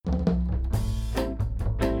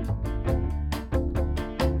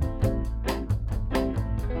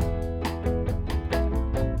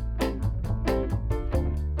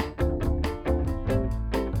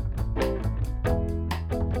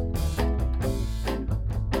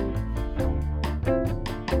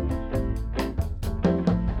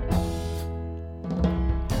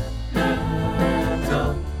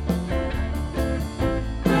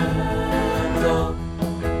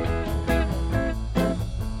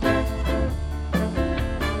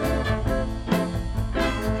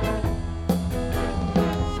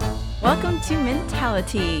to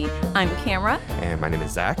Mentality. I'm Camera. And my name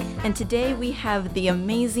is Zach. And today we have the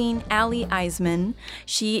amazing Ali Eisman.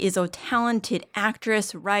 She is a talented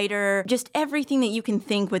actress, writer, just everything that you can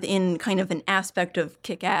think within kind of an aspect of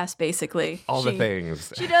kick-ass, basically. All the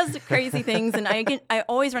things. She does crazy things, and I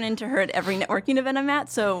always run into her at every networking event I'm at,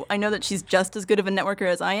 so I know that she's just as good of a networker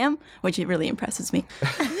as I am, which it really impresses me.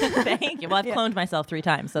 Thank you. Well, I've cloned myself 3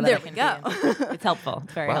 times, so that There I can we go. It's helpful.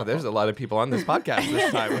 It's very Wow, helpful. there's a lot of people on this podcast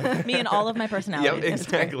this time. Me and all of my personalities. Yep,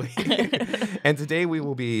 exactly. And today we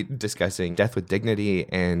will be discussing Death with Dignity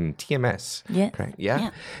and TMS. Yeah. Correct?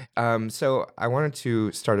 Yeah. So I wanted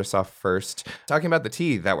to start us off first talking about the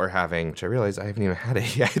tea that we're having, which I realize I haven't even had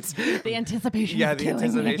it yet. The anticipation. Yeah, is the killing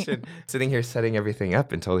me. anticipation. Sitting here setting everything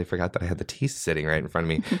up and totally forgot that I had the tea sitting right in front of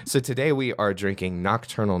me. So today we are drinking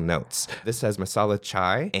Nocturnal Notes. This has masala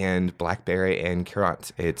chai and blackberry and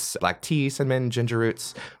currant. It's black tea, cinnamon, ginger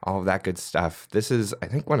roots, all of that good stuff. This is, I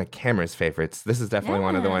think, one of Cameron's favorites. This is definitely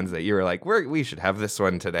one of the ones that you were like, we should have this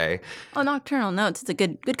one today. Oh, Nocturnal Notes. It's a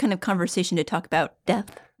good kind of conversation to talk about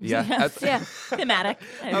death. Yeah. Yeah. Thematic.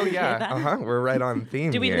 I Oh, appreciate yeah. that. Uh-huh. We're right on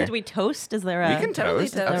theme Do we here. do we toast? Is there a We can Totally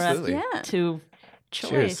toast. toast. Absolutely. Yeah. to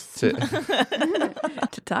choice? Cheers. To-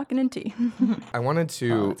 To talking and tea. I wanted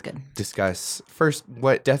to that's good. discuss first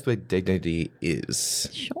what Death with Dignity is.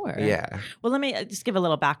 Sure. Yeah. Well, let me just give a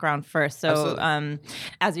little background first. So, Absolutely.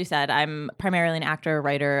 as you said, I'm primarily an actor,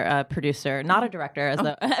 writer, producer, not a director, as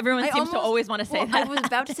though everyone seems to always want to say that. I was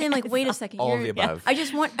about to say, I'm like, wait a second. All of you're- the above. I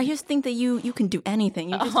just think that you can do anything.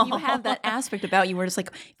 You have that aspect about you where it's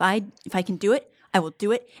like, if I can do it, I will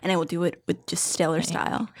do it, and I will do it with just stellar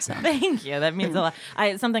style. So Thank you. That means a lot.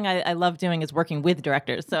 Something I love doing is working with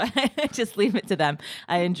directors, so I just leave it to them.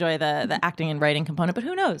 I enjoy the acting and writing component, but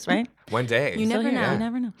who knows, right? One day. You never Still here. know. You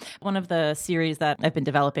never know. One of the series that I've been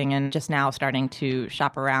developing and just now starting to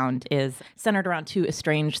shop around is centered around 2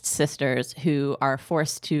 estranged sisters who are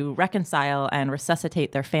forced to reconcile and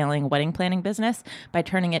resuscitate their failing wedding planning business by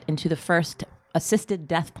turning it into the first assisted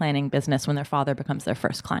death planning business when their father becomes their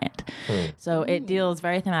first client. So it deals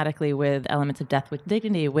very thematically with elements of death with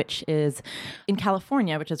dignity, which is in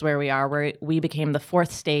California, which is where we are, where we became the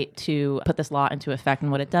 4th state to put this law into effect.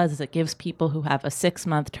 And what it does is it gives people who have a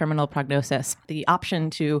 6-month terminal prognosis the option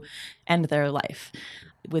to end their life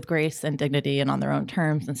with grace and dignity and on their own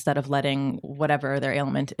terms, instead of letting whatever their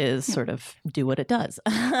ailment is sort of do what it does.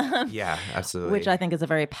 Yeah, absolutely. Which I think is a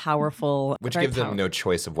very powerful... Which very gives them no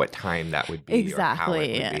choice of what time that would be or how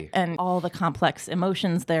it would be. And all the complex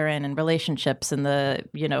emotions therein and relationships and the,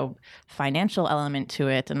 financial element to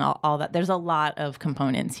it and all that. There's a lot of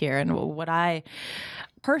components here. And what I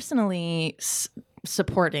personally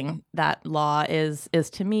supporting that law is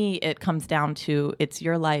to me, it comes down to it's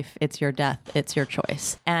your life, it's your death, it's your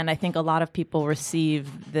choice. And I think a lot of people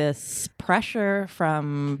receive this pressure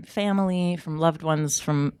from family, from loved ones,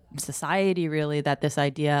 from society, really, that this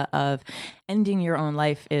idea of ending your own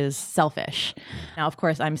life is selfish. Now, of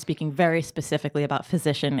course, I'm speaking very specifically about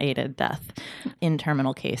physician-aided death in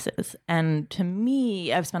terminal cases. And to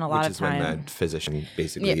me, I've spent a lot Which of is time... when the physician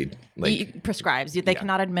basically prescribes. They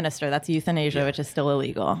cannot administer. That's euthanasia, which is still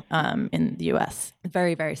illegal in the U.S.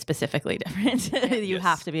 Very, very specifically different. You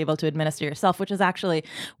have to be able to administer yourself, which is actually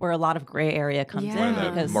where a lot of gray area comes Yeah. in. one of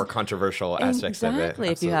the because more controversial aspects of it. exactly.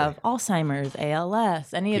 If you have Alzheimer's,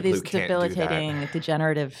 ALS, any of People these who can't do that. debilitating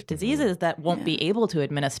degenerative diseases that won't be able to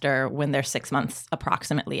administer when they're 6 months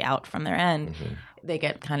approximately out from their end, they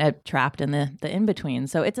get kind of trapped in the in-between.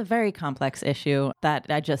 So it's a very complex issue that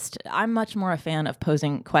I'm much more a fan of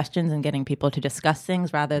posing questions and getting people to discuss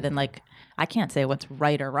things rather than I can't say what's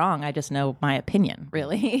right or wrong. I just know my opinion,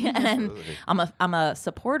 really. And I'm a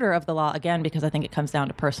supporter of the law, again, because I think it comes down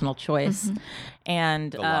to personal choice.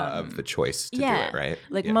 And the law of the choice to do it,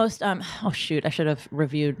 right? Most, oh shoot, I should have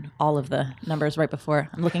reviewed all of the numbers right before.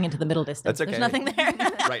 I'm looking into the middle distance. That's okay. There's nothing there.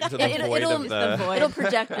 Right into the void of the... It'll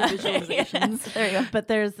project your visualizations. There you go. But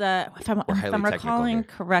there's, if I'm highly recalling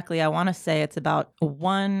technical correctly, I want to say it's about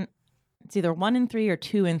it's either 1 in 3 or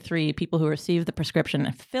 2 in 3 people who receive the prescription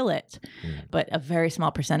and fill it, but a very small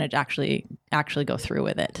percentage actually go through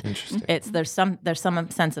with it. Interesting. There's some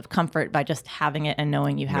sense of comfort by just having it and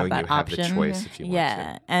knowing you have Knowing that you have option. the choice if you want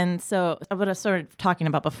Yeah, and so what I was sort of talking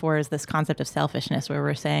about before is this concept of selfishness, where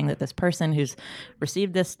we're saying that this person who's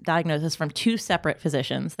received this diagnosis from 2 separate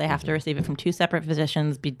physicians, they have to receive it from 2 separate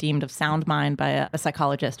physicians, be deemed of sound mind by a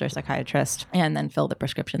psychologist or psychiatrist, and then fill the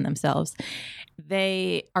prescription themselves.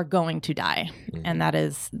 They are going to die, and that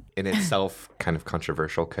is in itself kind of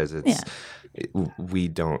controversial because it's we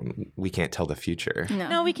can't tell the future.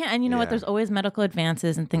 No, we can't. And you know what? There's always medical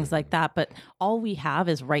advances and things like that. But all we have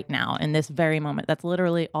is right now in this very moment. That's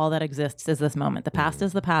literally all that exists is this moment. The past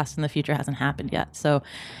is the past and the future hasn't happened yet. So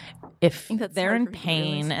if they're in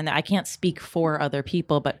pain, and I can't speak for other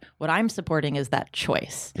people, but what I'm supporting is that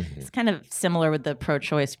choice. It's kind of similar with the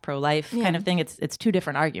pro-choice, pro-life kind of thing. It's two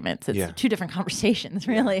different arguments. It's two different conversations,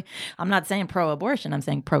 really. I'm not saying pro-abortion. I'm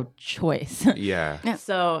saying pro-choice. Yeah.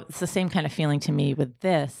 So it's the same kind of feeling to me with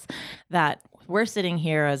this, that we're sitting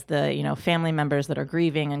here as the, family members that are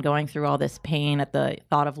grieving and going through all this pain at the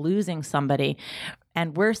thought of losing somebody.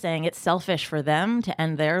 And we're saying it's selfish for them to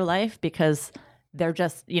end their life because they're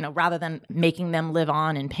just, rather than making them live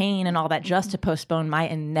on in pain and all that just to postpone my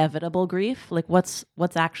inevitable grief. Like what's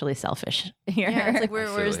actually selfish here? Yeah, it's like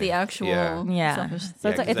where's the actual selfish? So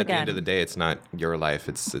it's at the end of the day, it's not your life,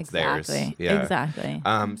 it's theirs. Yeah. Exactly.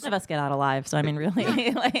 None of us get out alive. So I mean,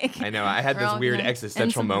 really, I know. I had this weird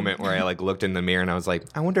existential moment where I looked in the mirror and I was like,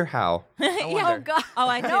 I wonder how. Oh God. Oh,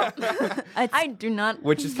 I know. I do not.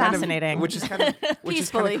 Which is fascinating. Which is kind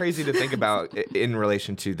of crazy to think about in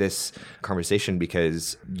relation to this conversation,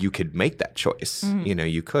 because you could make that choice.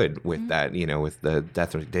 You could with that, with the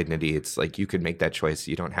death with dignity. It's like you could make that choice.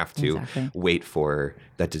 You don't have to wait for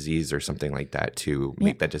that disease or something like that to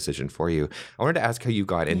make that decision for you. I wanted to ask how you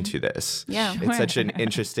got into this. Yeah, it's such an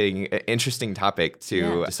interesting topic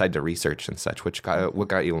to decide to research and such. What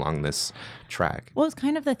got you along this track? Well, it's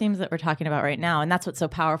kind of the themes that we're talking about right now, and that's what's so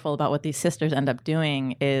powerful about what these sisters end up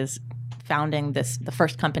doing is founding the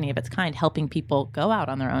first company of its kind, helping people go out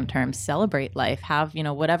on their own terms, celebrate life, have,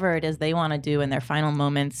 whatever it is they want to do in their final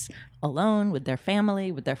moments alone, with their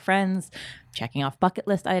family, with their friends, checking off bucket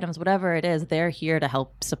list items, whatever it is, they're here to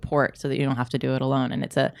help support so that you don't have to do it alone. And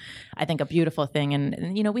it's I think a beautiful thing.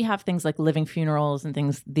 And we have things like living funerals and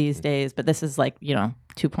things these days, but this is like,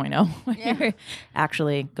 2.0 when you're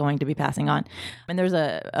actually going to be passing on. And there's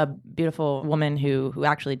a beautiful woman who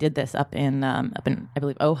actually did this up in I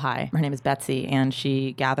believe Ojai. Her name is Betsy, and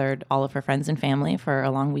she gathered all of her friends and family for a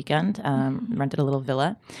long weekend, rented a little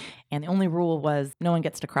villa. And the only rule was no one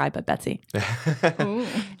gets to cry but Betsy.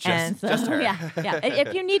 just her. Yeah.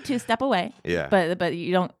 If you need to, step away. Yeah. But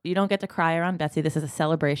you don't get to cry around Betsy. This is a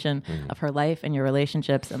celebration of her life and your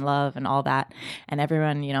relationships and love and all that. And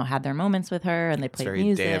everyone, had their moments with her, and they played very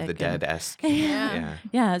music. Day of the Dead-esque. Yeah,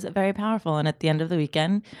 it's very powerful. And at the end of the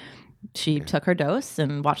weekend, she took her dose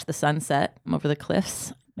and watched the sunset over the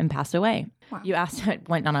cliffs and passed away. Wow. You asked, I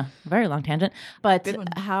went on a very long tangent, but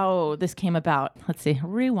how this came about. Let's see,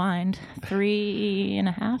 rewind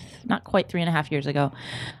 3.5, not quite 3.5 years ago.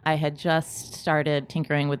 I had just started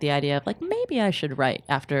tinkering with the idea of maybe I should write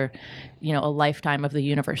after, a lifetime of the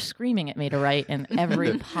universe screaming at me to write in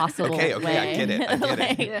every possible way. Okay, I get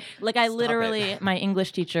it. I literally, my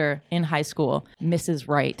English teacher in high school, Mrs.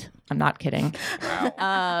 Wright, I'm not kidding.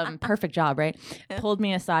 Wow. Perfect job, right? Pulled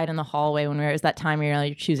me aside in the hallway when it was that time where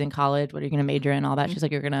you're choosing college, what are you going to major in, all that. She's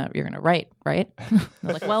like, you're gonna write, right? I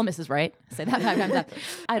was like, well, Mrs. Wright, say that 5 times up.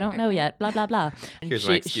 I don't know yet. Blah blah blah. And Here's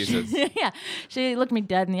my excuses. She looked me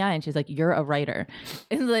dead in the eye and she's like, you're a writer.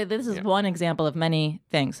 And this is one example of many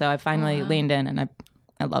things. So I finally leaned in, and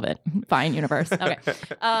I love it. Fine, universe. Okay.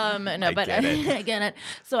 I get it.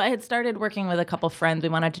 So I had started working with a couple friends. We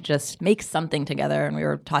wanted to just make something together, and we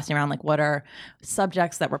were tossing around what are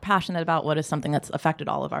subjects that we're passionate about? What is something that's affected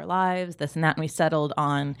all of our lives? This and that. And we settled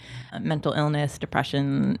on mental illness,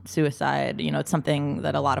 depression, suicide. It's something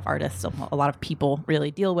that a lot of artists, a lot of people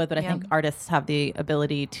really deal with. But I think artists have the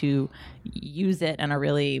ability to use it and are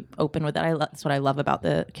really open with it. That's what I love about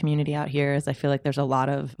the community out here is I feel like there's a lot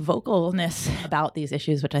of vocalness about these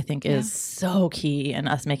issues, which I think is so key in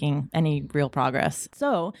us making any real progress.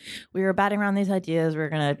 So we were batting around these ideas. We were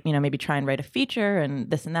going to, maybe try and write a feature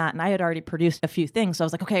and this and that. And I had already produced a few things. So I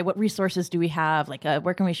was like, okay, what resources do we have?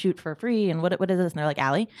 Where can we shoot for free? And what is this? And they're like,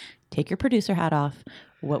 Allie, take your producer hat off.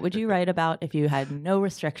 What would you write about if you had no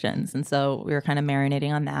restrictions? And so we were kind of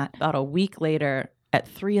marinating on that. About a week later, at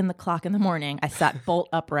 3 o'clock in the morning, I sat bolt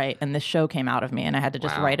upright, and this show came out of me, and I had to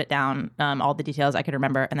just write it down, all the details I could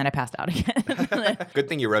remember, and then I passed out again. Good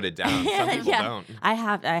thing you wrote it down. Some people don't. I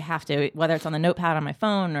have to, whether it's on the notepad on my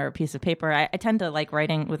phone or a piece of paper. I tend to like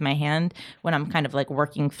writing with my hand when I'm kind of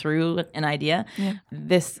working through an idea. Yeah.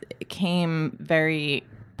 This came very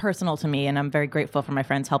personal to me, and I'm very grateful for my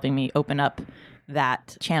friends helping me open up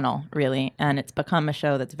that channel, really. And it's become a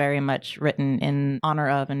show that's very much written in honor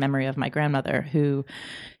of and memory of my grandmother, who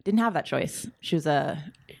didn't have that choice. She was the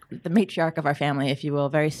matriarch of our family, if you will,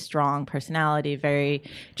 very strong personality, very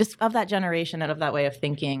just of that generation and of that way of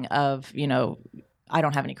thinking of, I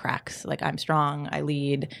don't have any cracks. Like, I'm strong, I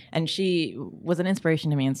lead. And she was an inspiration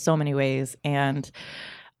to me in so many ways. And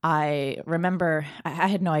I remember I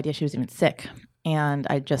had no idea she was even sick. And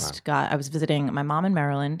I just I was visiting my mom in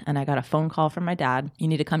Maryland, and I got a phone call from my dad. You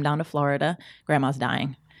need to come down to Florida. Grandma's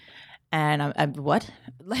dying. And I what?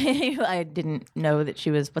 Like, I didn't know that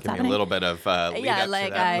she was, what's Give me happening? a little bit of lead Yeah, up like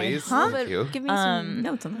to that, I- please. huh? Thank you. Give me some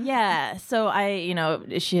notes on that. Yeah. So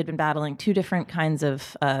she had been battling 2 different kinds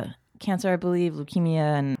of cancer, I believe,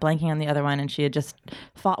 leukemia, and blanking on the other one. And she had just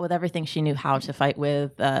fought with everything she knew how to fight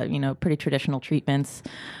with, pretty traditional treatments.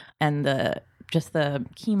 And the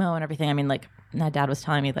chemo and everything. I mean, like, my dad was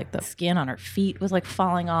telling me, like, the skin on her feet was like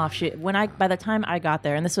falling off. By the time I got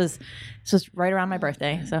there, and this was right around my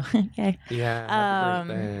birthday. So, okay. Yeah. Happy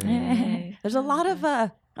birthday. There's a lot of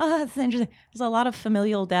that's interesting. There's a lot of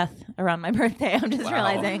familial death around my birthday. I'm just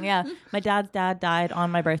realizing. Yeah, my dad's dad died on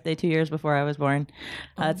my birthday 2 years before I was born.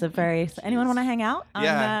 It's a very. Anyone want to hang out? On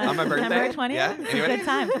my birthday. September 20th. Yeah, It's a anybody? good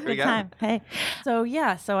time. Here we Good go. time. Hey,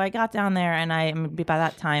 so I got down there, and by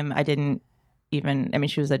that time I didn't even. I mean,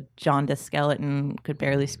 she was a jaundiced skeleton, could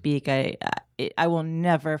barely speak. I will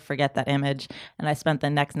never forget that image. And I spent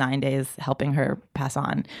the next 9 days helping her pass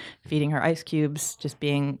on, feeding her ice cubes, just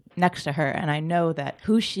being next to her. And I know that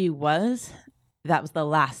who she was, that was the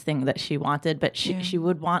last thing that she wanted. But she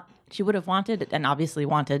would have wanted, and obviously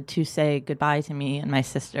wanted, to say goodbye to me and my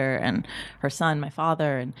sister and her son, my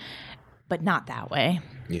father, but not that way.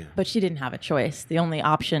 Yeah. But she didn't have a choice. The only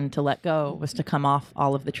option to let go was to come off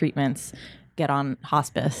all of the treatments, get on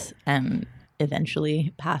hospice, and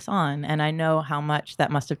eventually pass on. And I know how much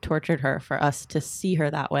that must have tortured her for us to see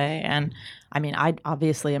her that way. And I mean, I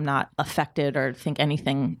obviously am not affected or think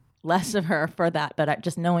anything less of her for that, but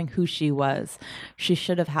just knowing who she was, she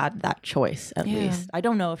should have had that choice at least. I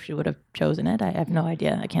don't know if she would have chosen it. I have no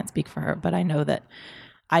idea. I can't speak for her, but I know that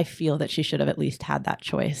I feel that she should have at least had that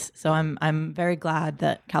choice. So I'm very glad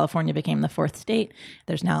that California became the 4th state.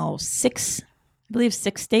 There's now 6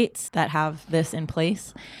 states that have this in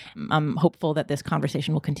place. I'm hopeful that this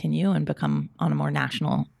conversation will continue and become on a more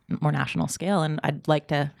national scale. And I'd like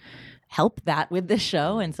to help that with this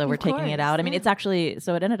show. And so we're taking it out. I mean, it's actually,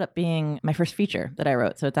 so it ended up being my first feature that I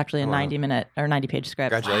wrote. So it's actually a 90-minute or 90-page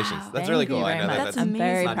script. Congratulations. That's Thank really you cool. I very know much. that's I'm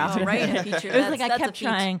very amazing. proud of Write it. a feature. It was like I That's a kept feat.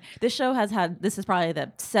 trying. This show this is probably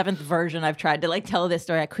the 7th version I've tried to like tell this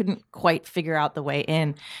story. I couldn't quite figure out the way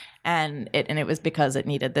in. And it was because it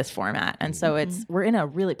needed this format. And so we're in a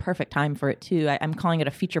really perfect time for it too. I'm calling it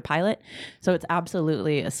a feature pilot. So it's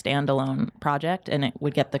absolutely a standalone project, and it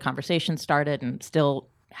would get the conversation started and still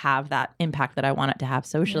have that impact that I want it to have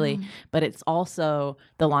socially. But it's also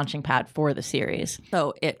the launching pad for the series.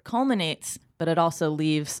 So it culminates, but it also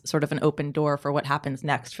leaves sort of an open door for what happens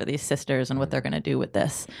next for these sisters and what they're going to do with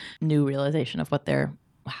this new realization of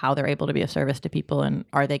how they're able to be of service to people, and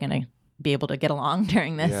are they going to be able to get along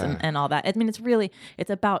during this and all that. I mean, it's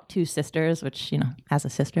about 2 sisters, which, as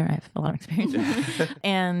a sister, I have a lot of experience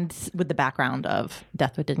and with the background of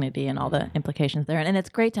Death with Dignity and all the implications there. And it's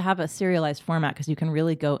great to have a serialized format because you can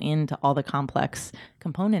really go into all the complex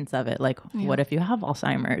components of it. Like, what if you have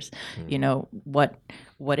Alzheimer's?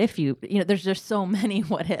 What if there's just so many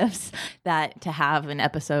what ifs that to have an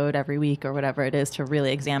episode every week or whatever it is to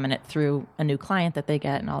really examine it through a new client that they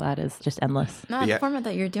get and all that is just endless. Not the format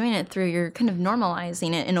that you're doing it through, you're kind of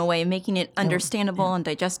normalizing it in a way, making it understandable and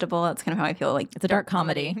digestible. That's kind of how I feel like It's a dark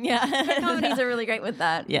comedy. Yeah. Dark comedies are really great with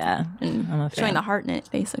that. Yeah. And I'm a fan. showing the heart in it,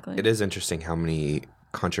 basically. It is interesting how many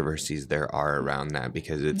controversies there are around that,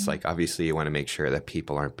 because it's like, obviously you want to make sure that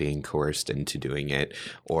people aren't being coerced into doing it,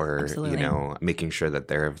 or Absolutely. making sure that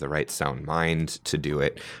they're of the right sound mind to do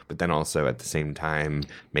it, but then also at the same time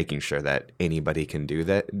making sure that anybody can do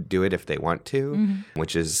it if they want to,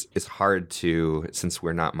 which is hard to, since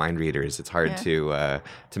we're not mind readers, it's hard to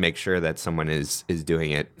make sure that someone is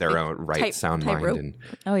doing it their own right sound mind. tightrope. And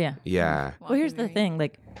Oh yeah. yeah, Well, here's the thing,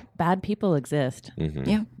 like, bad people exist.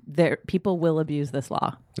 Yeah. People will abuse this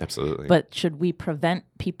law. absolutely. But should we prevent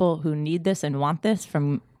people who need this and want this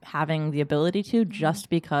from having the ability to, just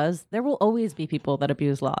because there will always be people that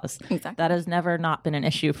abuse laws? Exactly. That has never not been an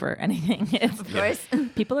issue for anything. Of course.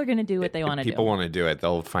 People are going to do what they want to do. People want to do it,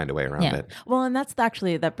 they'll find a way around it. Well, and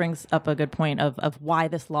that brings up a good point of why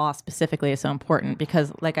this law specifically is so important.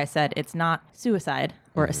 Because, like I said, it's not suicide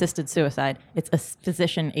or assisted suicide. It's a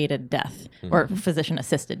physician-aided death or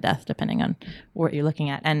physician-assisted death, depending on what you're looking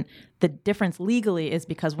at. And the difference legally is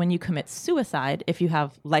because when you commit suicide, if you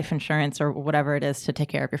have life insurance or whatever it is to take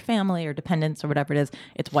care of your family or dependents or whatever it is,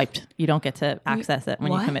 it's wiped. You don't get to access it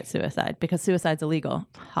when you what? commit suicide because suicide's illegal.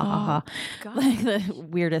 Ha ha ha. God. Like the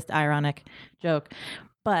weirdest ironic joke.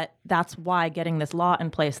 But that's why getting this law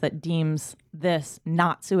in place that deems this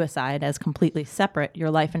not suicide as completely separate,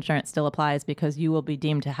 your life insurance still applies because you will be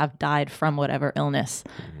deemed to have died from whatever illness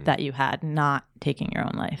that you had, not taking your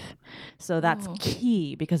own life. So that's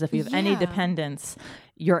key, because if you have any dependents,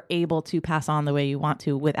 you're able to pass on the way you want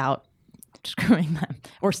to without screwing them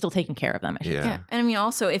or still taking care of them. I should say. Yeah. And I mean,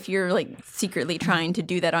 also, if you're like secretly trying to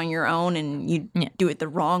do that on your own and you do it the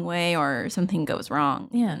wrong way or something goes wrong,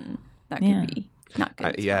 then that could be not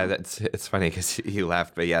good. It's funny because you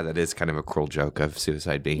laugh, but that is kind of a cruel joke of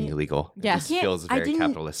suicide being illegal. Yeah. It just feels very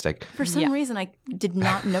capitalistic. For some reason, I did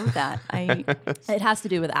not know that. It has to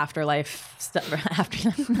do with afterlife stuff.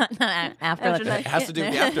 Not afterlife. It has to do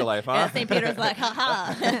with the afterlife, huh? St. Peter's like,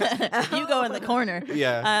 haha, you go in the corner.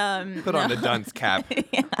 Yeah. Put on the dunce cap.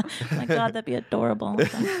 My God, that'd be adorable.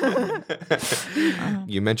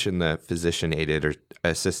 You mentioned the physician-aided or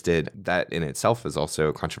assisted. That in itself is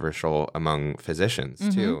also controversial among physicians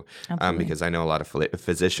too, because I know a lot of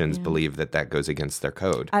physicians believe that goes against their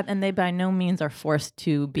code. And they by no means are forced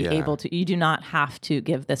to be able to. You do not have to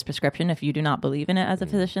give this prescription if you do not believe in it as a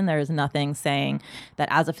physician. There is nothing saying that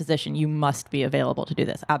as a physician you must be available to do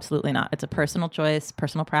this. Absolutely not. It's a personal choice,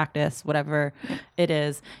 personal practice, whatever it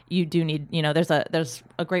is. You do need, there's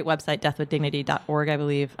a great website, deathwithdignity.org, I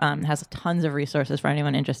believe, has tons of resources for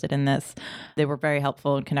anyone interested in this. They were very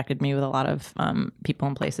helpful and connected me with a lot of people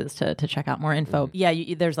and places to check out more info.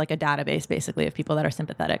 There's like a database basically of people that are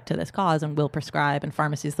sympathetic to this cause and will prescribe, and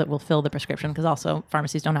pharmacies that will fill the prescription, because also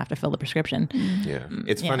pharmacies don't have to fill the prescription.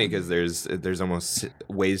 It's funny because there's almost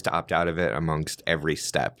ways to opt out of it amongst every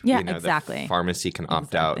step. Exactly. The pharmacy can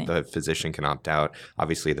opt out, the physician can opt out,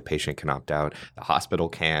 obviously the patient can opt out, the hospital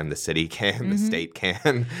can, the city can, the state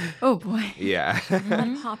can. Oh boy.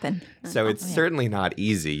 I'm hopping. So it's certainly not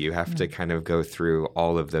easy. You have to kind of go through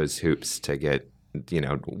all of those hoops to get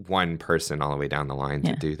one person all the way down the line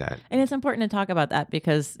to do that. And it's important to talk about that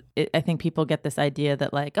because I think people get this idea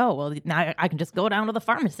that like, oh, well, now I can just go down to the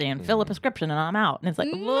pharmacy and fill a prescription and I'm out. And it's like,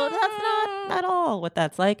 well, that's not at all what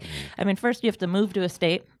that's like. I mean, first you have to move to a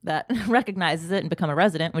state that recognizes it and become a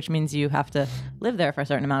resident, which means you have to live there for a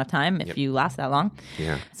certain amount of time if you last that long.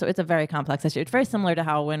 So it's a very complex issue. It's very similar to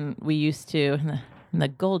how when we used to... in the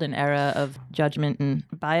golden era of judgment and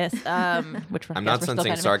bias, which I'm not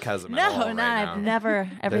sensing sarcasm at all right now. I've never.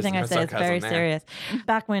 Everything I say is very serious.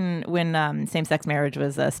 Back when same-sex marriage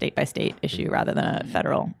was a state-by-state issue rather than a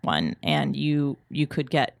federal one, and you could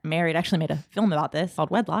get married. I actually made a film about this called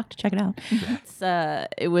Wedlocked. Check it out.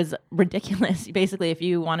 It was ridiculous. Basically, if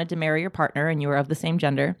you wanted to marry your partner and you were of the same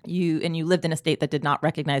gender, you lived in a state that did not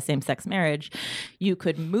recognize same-sex marriage, you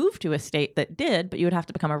could move to a state that did, but you would have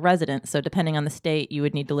to become a resident. So depending on the state, you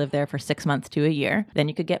would need to live there for 6 months to a year. Then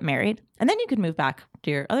you could get married, and then you could move back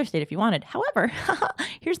to your other state if you wanted. However,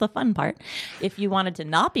 here's the fun part. If you wanted to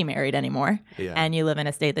not be married anymore and you live in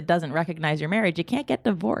a state that doesn't recognize your marriage, you can't get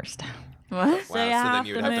divorced. What? So then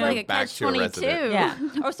you'd have to move back to a resident. Yeah.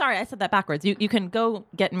 Oh, sorry, I said that backwards. You can go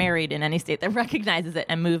get married in any state that recognizes it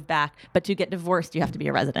and move back, but to get divorced, you have to be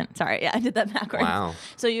a resident. Sorry, I did that backwards. Wow.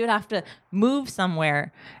 So you would have to move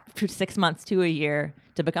somewhere for 6 months to a year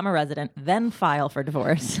to become a resident, then file for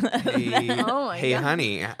divorce. Hey,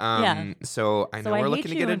 honey. So I know we're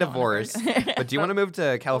looking to get a divorce, but do you want to move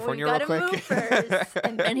to California real quick? Move first.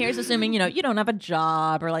 And here's assuming, you don't have a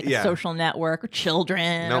job or like a social network or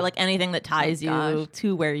children or like anything that ties you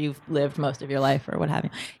to where you've lived most of your life or what have you.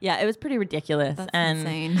 Yeah, it was pretty ridiculous. That's and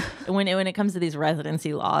insane. When it comes to these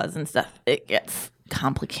residency laws and stuff, it gets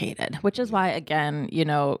complicated, which is why, again,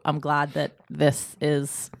 I'm glad that this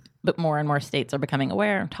is... But more and more states are becoming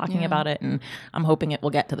aware, talking about it, and I'm hoping it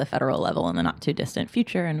will get to the federal level in the not too distant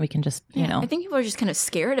future, and we can just, I think people are just kind of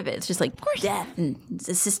scared of it. It's just like death and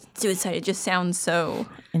assisted suicide. It just sounds so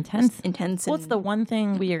intense. Well, it's the one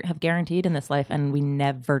thing we have guaranteed in this life, and we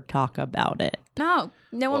never talk about it.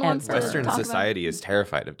 No one wants to Western talk society is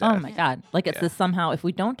terrified of death. Oh my God. Like it's this somehow, if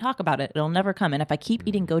we don't talk about it, it'll never come. And if I keep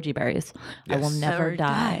eating goji berries, I will never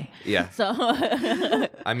die. Yeah. So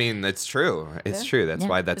I mean, it's true. It's true. That's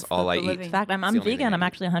why that's all I eat. In fact, I'm vegan. I'm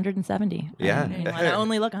actually 170. Yeah. I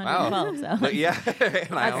only look 112. So. But yeah.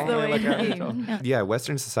 And I That's the only way look to be. 112. Yeah.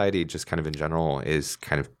 Western society just kind of in general is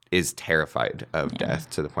terrified of death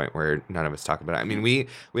to the point where none of us talk about it. I mean, we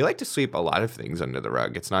like to sweep a lot of things under the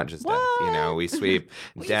rug. It's not just death, we sweep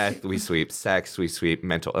death, we sweep sex, we sweep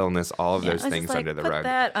mental illness, all of those things under the rug. Put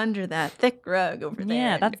that under that thick rug over there.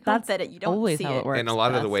 Yeah, that's you don't always see how it works. In a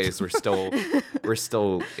lot of the ways, we're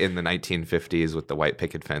still in the 1950s with the white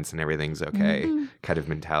picket fence and everything's okay kind of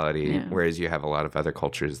mentality. Yeah. Whereas you have a lot of other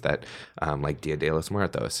cultures that, like Dia de los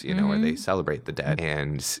Muertos, where they celebrate the dead.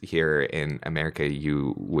 And here in America,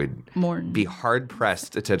 you would be hard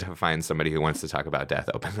pressed to find somebody who wants to talk about death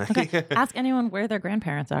openly. Okay. Ask anyone where their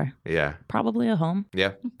grandparents are. Yeah. Probably a home.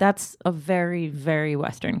 Yeah. That's a very, very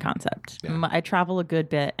Western concept. Yeah. I travel a good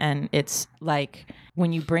bit, and it's like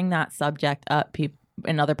when you bring that subject up, people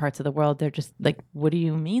in other parts of the world, they're just like, what do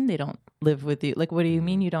you mean they don't live with you? Like, what do you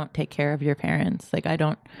mean you don't take care of your parents? Like,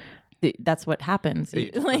 that's what happens.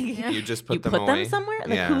 Like, you just put you them put away? them somewhere.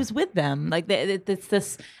 Like, Yeah. who's with them? Like, it's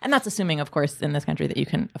this, and that's assuming, of course, in this country that you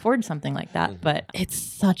can afford something like that. But it's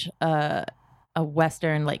such a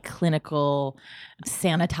Western, like, clinical,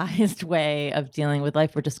 sanitized way of dealing with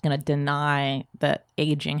life. We're just going to deny that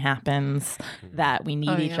aging happens, that we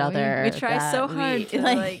need each other. We try that so hard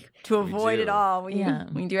to avoid do. it all.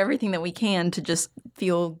 We do everything that we can to just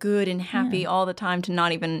feel good and happy all the time,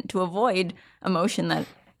 to avoid emotion that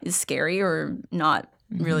is scary or not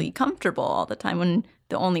really comfortable all the time, when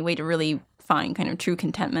the only way to really find kind of true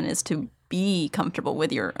contentment is to be comfortable with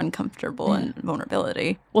your uncomfortable and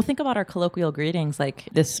vulnerability. Well, think about our colloquial greetings. Like,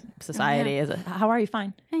 this society is, how are you?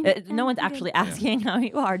 Fine. No one's actually asking how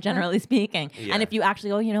you are, generally speaking. Yeah. And if you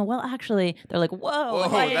actually go, well, actually, they're like, whoa, Whoa,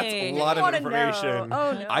 hey, that's a lot of wanna information. know.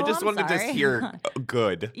 Oh, no. I just I'm wanted to sorry. hear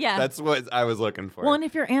good. Yeah. That's what I was looking for. Well, and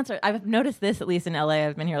if your answer, I've noticed this, at least in LA,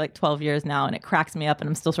 I've been here like 12 years now, and it cracks me up, and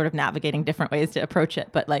I'm still sort of navigating different ways to approach it.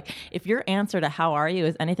 But like, if your answer to how are you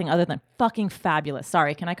is anything other than fucking fabulous,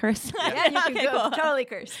 sorry, can I curse? Yeah, you can Okay, go cool. totally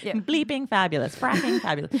curse. Yeah. Bleeping fabulous, fracking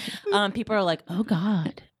fabulous. People are like, oh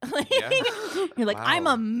God. You're like, Wow. I'm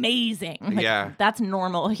amazing. Like, Yeah. That's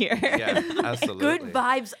normal here. Yeah, absolutely. Good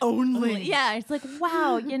vibes only. Yeah, it's like,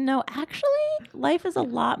 wow, actually, life is a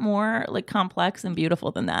lot more like complex and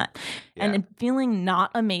beautiful than that. Yeah. And feeling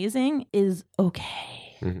not amazing is okay.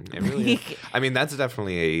 It really is. I mean, that's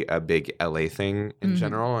definitely a big LA thing in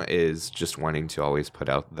general, is just wanting to always put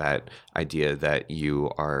out that idea that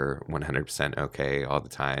you are 100% okay all the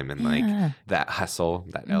time, and like that hustle,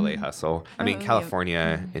 that LA hustle. I mean,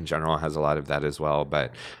 California in general has a lot of that as well,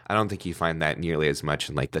 but I don't think you find that nearly as much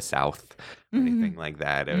in like the South or anything like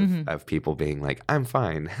that of people being like, I'm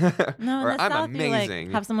fine. No, or in the I'm South, you amazing.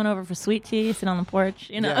 like have someone over for sweet tea, sit on the porch,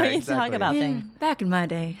 Yeah, you talk exactly. about things. Back in my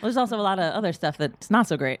day. There's also a lot of other stuff that's not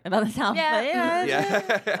so great about the South. Yeah.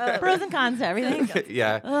 But Yeah. pros and cons to everything.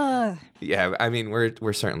 Yeah. Ugh. Yeah, I mean,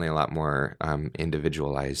 we're certainly a lot more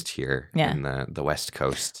individualized here in the West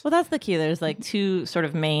Coast. Well, that's the key. There's like two sort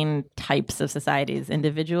of main types of societies: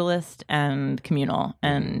 individualist and communal.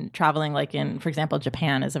 And traveling, like in, for example,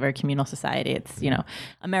 Japan is a very communal society. It's,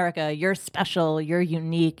 America, you're special, you're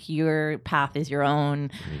unique, your path is your own.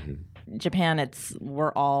 Japan,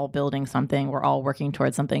 we're all building something, we're all working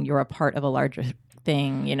towards something. You're a part of a larger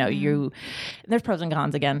thing. There's pros and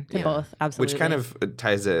cons again to both. Absolutely. Which kind of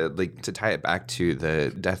ties to tie it back to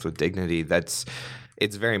the death with dignity.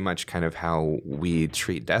 It's very much kind of how we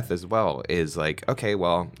treat death as well, is like, okay,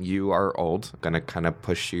 well, you are old, gonna kind of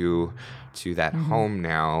push you to that home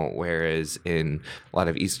now, whereas in a lot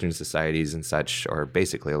of Eastern societies and such, or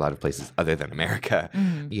basically a lot of places other than America,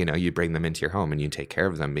 you bring them into your home and you take care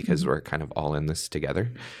of them, because we're kind of all in this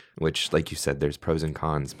together, which, like you said, there's pros and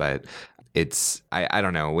cons, but it's, I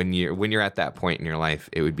don't know, when you're at that point in your life,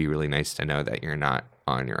 it would be really nice to know that you're not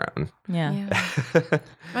on your own. Yeah.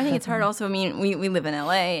 I think it's hard also. I mean, we live in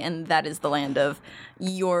LA, and that is the land of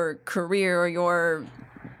your career,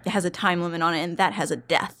 has a time limit on it, and that has a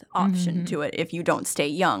death option to it if you don't stay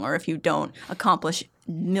young, or if you don't accomplish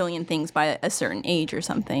a million things by a certain age or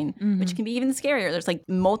something, which can be even scarier. There's like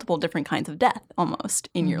multiple different kinds of death almost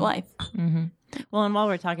in your life. Well, and while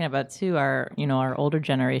we're talking about too, our older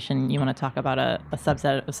generation, you want to talk about a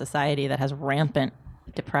subset of society that has rampant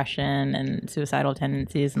depression and suicidal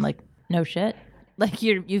tendencies, and like, no shit. Like,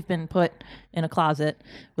 you've been put in a closet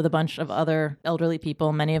with a bunch of other elderly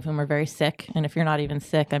people, many of whom are very sick. And if you're not even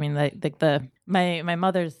sick, I mean, my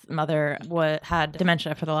mother's mother had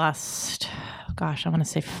dementia for the last, I want to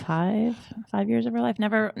say 5 years of her life.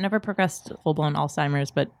 Never progressed full blown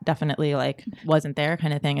Alzheimer's, but definitely like wasn't there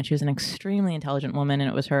kind of thing. And she was an extremely intelligent woman, and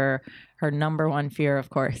it was her number one fear,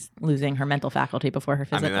 of course, losing her mental faculty before her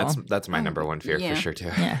physical. I mean, that's my number one fear for sure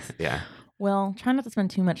too. Yes. Yeah. Well, try not to spend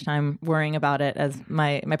too much time worrying about it. As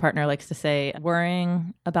my partner likes to say,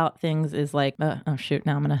 worrying about things is like, oh shoot,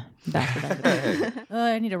 now I'm going to bastardize it.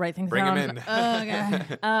 I need to write things Bring down. him in. Oh,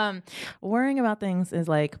 God. Worrying about things is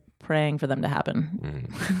like praying for them to happen.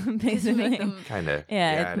 Basically. Kind of.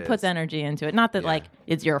 Yeah, it puts energy into it. Not that like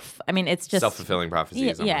it's your, I mean, it's just self-fulfilling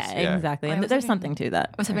prophecies. Yeah, exactly. And there's something to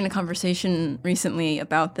that. I was having a conversation recently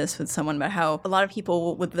about this with someone about how a lot of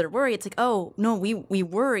people with their worry, it's like, oh no, we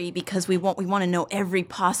worry because we want to know every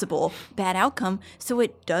possible bad outcome so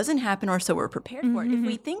it doesn't happen, or so we're prepared for it. If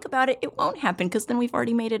we think about it, it won't happen because then we've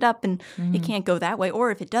already made it up and it can't go that way.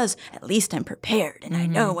 Or if it does, at least I'm prepared and I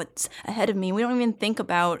know what's ahead of me. We don't even think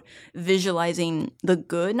about visualizing the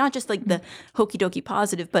good, not just like the hokey dokey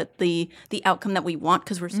positive, but the outcome that we want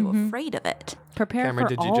because we're so afraid of it. Prepare Cameron, for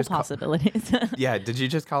did you all just possibilities. Yeah, did you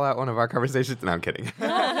just call out one of our conversations? No, I'm kidding.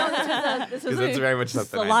 This was That's very much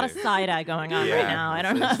something There's a lot of side eye going on right now. I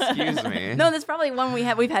don't know. Excuse me. No, that's probably one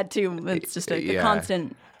we've had too. It's just a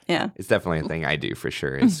constant. Yeah. It's definitely a thing I do for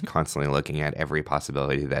sure, is constantly looking at every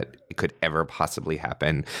possibility that could ever possibly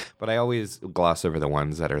happen. But I always gloss over the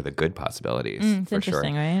ones that are the good possibilities. It's for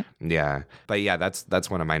interesting, sure. right? Yeah. But yeah, that's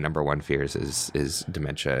one of my number one fears is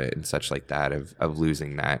dementia and such like that, of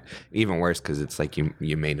losing that. Even worse because it's like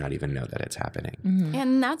you may not even know that it's happening.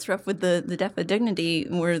 And that's rough with the death with dignity,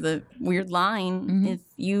 where the weird line, if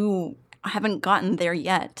you haven't gotten there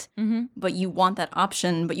yet, but you want that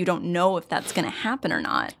option, but you don't know if that's going to happen or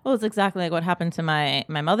not. Well, it's exactly like what happened to my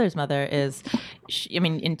mother's mother is,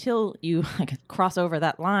 until you cross over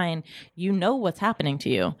that line, you know what's happening to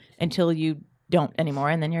you until you don't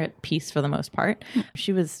anymore, and then you're at peace for the most part.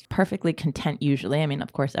 She was perfectly content usually. I mean,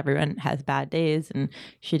 of course, everyone has bad days, and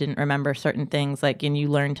she didn't remember certain things, and you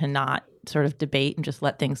learn to not sort of debate and just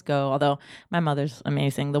let things go. Although my mother's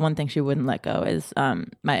amazing. The one thing she wouldn't let go is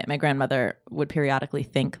my grandmother would periodically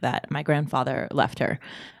think that my grandfather left her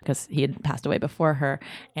because he had passed away before her,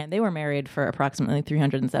 and they were married for approximately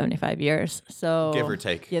 375 years. So Give or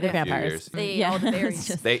take. Yeah, they're a few vampires. years. They ate all the berries.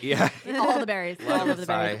 All the berries. All of the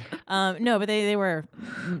berries. No, but they were,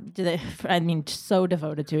 so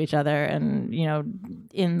devoted to each other, and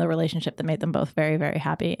in the relationship that made them both very, very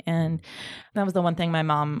happy. And that was the one thing my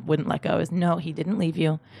mom wouldn't let go, is no, he didn't leave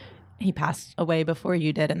you. He passed away before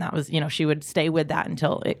you did. And that was, she would stay with that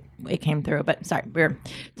until it came through. But sorry, we're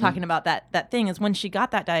talking about that thing is when she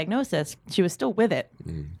got that diagnosis, she was still with it.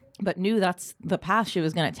 But knew that's the path she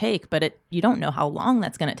was going to take, but you don't know how long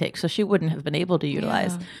that's going to take. So she wouldn't have been able to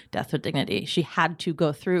utilize death with dignity. She had to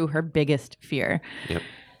go through her biggest fear. Yep.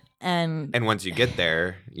 And once you get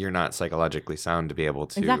there, you're not psychologically sound to be able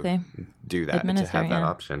to do that, to have that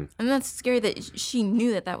option. And that's scary that she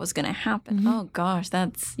knew that was going to happen. Oh gosh,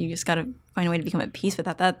 you just got to find a way to become at peace with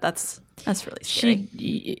that. That's really scary.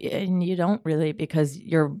 And you don't really, because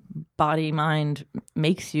your body mind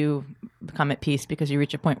makes you become at peace because you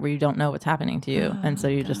reach a point where you don't know what's happening to you. And so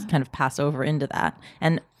you just kind of pass over into that.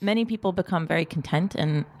 And many people become very content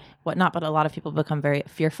and whatnot, but a lot of people become very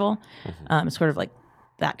fearful. Sort of like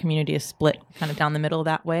that community is split kind of down the middle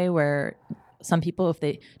that way, where some people, if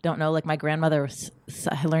they don't know, like my grandmother,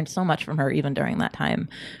 I learned so much from her even during that time.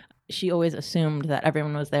 She always assumed that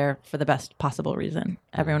everyone was there for the best possible reason.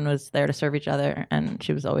 Everyone was there to serve each other. And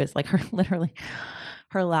she was always like,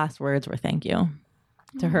 her last words were thank you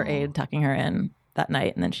to her aide tucking her in that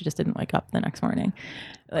night. And then she just didn't wake up the next morning.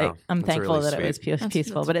 I'm thankful really that it was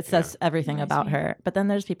peaceful, but it says everything about sweet. her. But then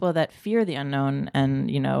there's people that fear the unknown and,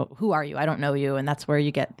 who are you? I don't know you. And that's where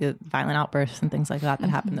you get the violent outbursts and things like that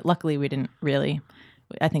happen. That luckily we didn't really,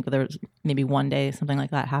 I think there was maybe one day something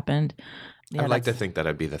like that happened. Yeah, I'd like to think that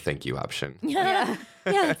I'd be the thank you option. Yeah,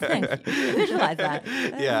 thanks. Visualize that.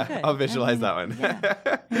 Yeah, I'll visualize that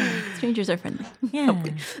one. Strangers are friendly. Yeah.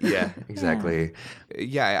 Yeah, exactly.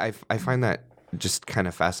 Yeah, I find that just kind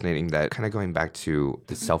of fascinating, that kind of going back to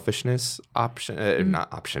the selfishness option,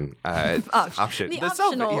 not option, option. The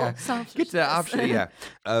optional selfishness. Get to the option,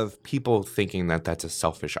 of people thinking that that's a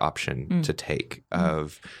selfish option to take,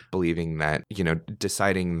 of believing that,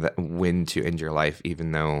 deciding that when to end your life,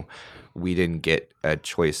 even though we didn't get a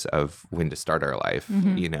choice of when to start our life.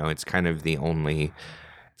 It's kind of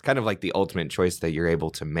it's kind of like the ultimate choice that you're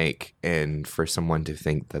able to make. And for someone to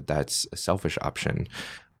think that that's a selfish option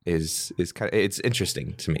is kind of, it's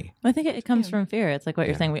interesting to me. I think it comes from fear. It's like what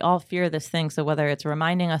you're saying. We all fear this thing. So whether it's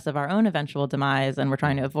reminding us of our own eventual demise and we're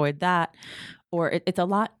trying to avoid that, or it's a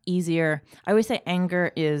lot easier. I always say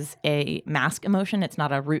anger is a mask emotion. It's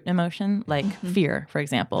not a root emotion, like fear, for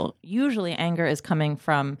example. Usually anger is coming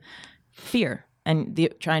from fear and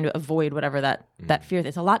trying to avoid whatever that fear is.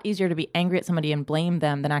 It's a lot easier to be angry at somebody and blame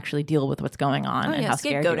them than actually deal with what's going on and how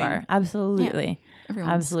scared you are. Absolutely. Yeah.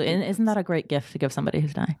 Absolutely. And isn't that a great gift to give somebody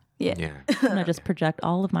who's dying? Yeah. I'm going to just project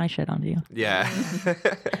all of my shit onto you. Yeah.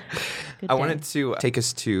 I wanted to take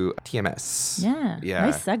us to TMS. Yeah.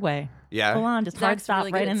 Nice segue. Yeah. Full on, just hard Zach's stop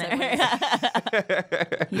really right good in at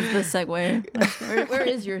there. He's the segue. Where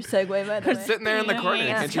is your segue, by the way? It's sitting there in the corner.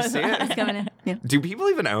 Can't you see It's it? coming in. Yeah. Do people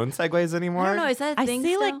even own Segways anymore? I don't know. Is that a I thing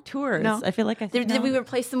see still? like tours. No. I feel like I see. Did we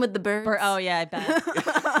replace them with the birds? Oh yeah, I bet.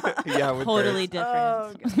 Yeah, with Totally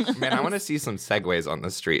birds. different. Man, I want to see some Segways on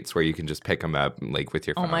the streets where you can just pick them up like with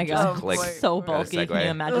your phone. Oh my Just god, click so at a bulky. Can Segway.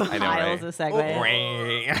 you imagine I know, piles right? of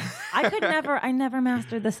Segway? I never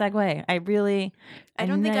mastered the Segway. I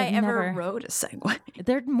don't think I ever never rode a Segway.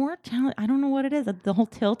 They're more talent. I don't know what it is. The whole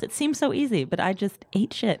tilt. It seems so easy, but I just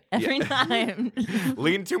ate shit every time.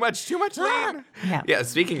 Lean too much lean. Yeah. Yeah,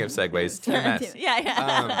 speaking of Segways, TMS.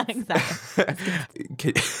 Yeah.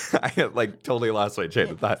 Exactly. I like totally lost my train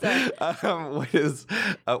of thought. What is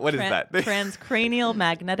that? Transcranial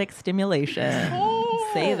magnetic stimulation.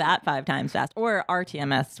 Say that 5 times fast. Or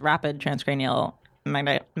RTMS, rapid transcranial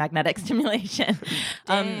magnetic stimulation.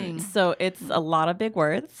 So it's a lot of big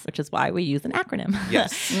words, which is why we use an acronym.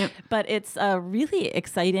 Yes. But it's a really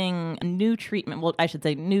exciting new treatment. Well, I should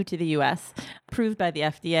say new to the U.S., approved by the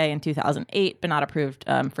FDA in 2008, but not approved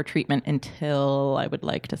for treatment until, I would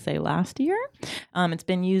like to say, last year. It's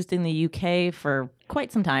been used in the U.K. for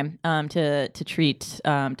quite some time to treat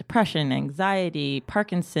depression, anxiety,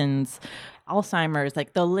 Parkinson's, Alzheimer's,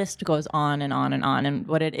 like the list goes on and on and on. And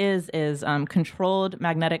what it is controlled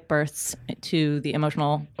magnetic bursts to the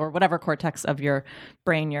emotional or whatever cortex of your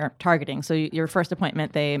brain you're targeting. So your first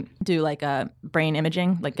appointment, they do like a brain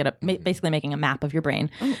imaging, like basically making a map of your brain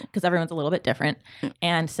because everyone's a little bit different.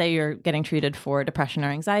 And say you're getting treated for depression or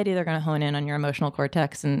anxiety, they're going to hone in on your emotional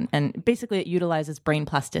cortex. And basically it utilizes brain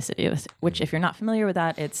plasticity, which if you're not familiar with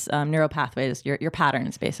that, it's neural pathways, your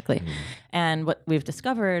patterns basically. And what we've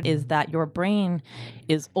discovered is that your brain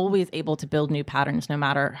is always able to build new patterns no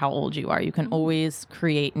matter how old you are. You can always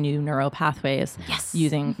create new neural pathways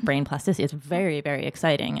using brain plasticity. It's very, very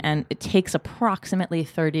exciting. And it takes approximately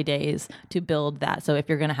 30 days to build that. So if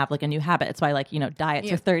you're going to have like a new habit, it's why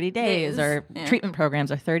diets are 30 days or treatment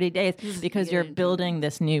programs are 30 days because you're building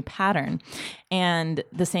this new pattern. And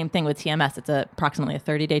the same thing with TMS. It's approximately a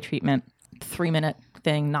 30-day treatment, 3-minute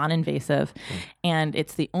thing, non-invasive. And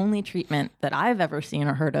it's the only treatment that I've ever seen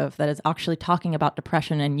or heard of that is actually talking about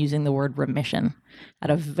depression and using the word remission at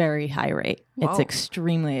a very high rate. It's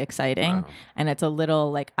extremely exciting. And it's a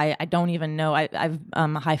little like, I don't even know.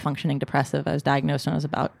 I'm a high functioning depressive. I was diagnosed when I was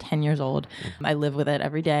about 10 years old. I live with it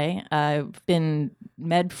every day. I've been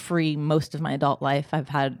med free most of my adult life. I've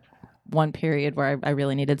had one period where I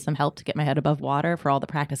really needed some help to get my head above water for all the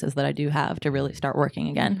practices that I do have to really start working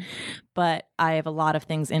again. But I have a lot of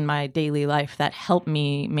things in my daily life that help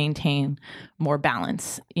me maintain more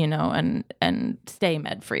balance, and stay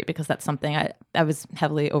med free because that's something I was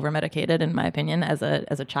heavily over medicated in my opinion as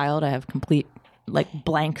a child. I have complete like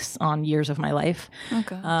blanks on years of my life. Oh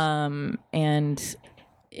gosh. And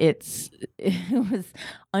it was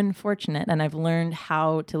unfortunate, and I've learned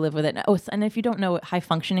how to live with it. Oh, and if you don't know, high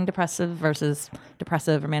functioning depressive versus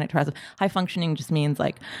depressive or manic depressive, high functioning just means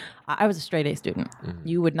like I was a straight A student.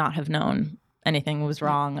 You would not have known anything was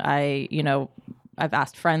wrong. I've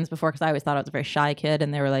asked friends before because I always thought I was a very shy kid,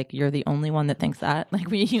 and they were like, "You're the only one that thinks that."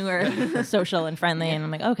 Like you were social and friendly, and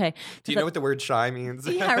I'm like, "Okay." Do you know what the word shy means?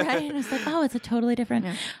 Yeah, right. And it's like, oh, it's a totally different.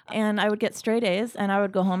 Yeah. And I would get straight A's, and I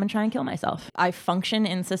would go home and try and kill myself. I function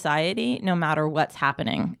in society no matter what's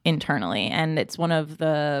happening internally, and it's one of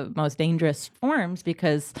the most dangerous forms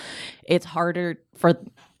because it's harder for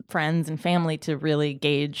friends and family to really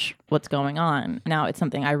gauge what's going on. Now it's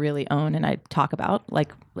something I really own and I talk about,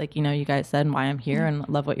 like you guys said, and why I'm here and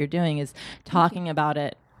love what you're doing is talking about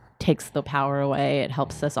it takes the power away. It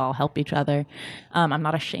helps us all help each other. I'm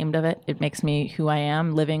not ashamed of it. It makes me who I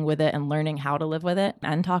am. Living with it and learning how to live with it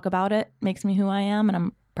and talk about it makes me who I am, and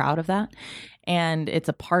I'm proud of that. And it's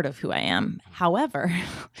a part of who I am. However,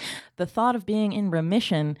 the thought of being in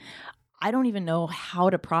remission, I don't even know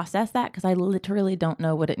how to process that because I literally don't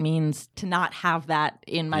know what it means to not have that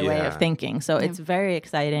in my way of thinking. So it's very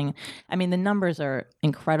exciting. I mean, the numbers are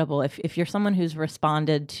incredible. If you're someone who's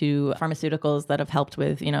responded to pharmaceuticals that have helped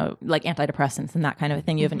with, like antidepressants and that kind of a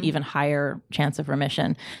thing, you have an even higher chance of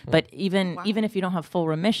remission. But even if you don't have full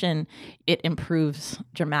remission, it improves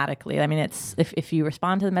dramatically. I mean, it's if you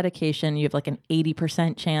respond to the medication, you have like an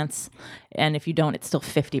 80% chance. And if you don't, it's still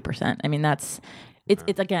 50%. I mean,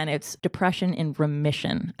 it's depression in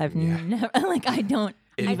remission. I've never, I don't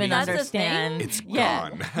even that's a understand. thing? It's yeah,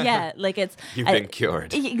 gone. yeah, like it's You've been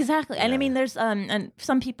cured. Exactly. And I mean, there's and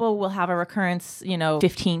some people will have a recurrence,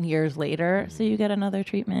 15 years later, so you get another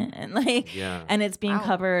treatment, and and it's being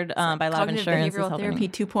covered by a lot of Cognitive insurance. behavioral therapy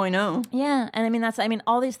 2.0. Yeah, and I mean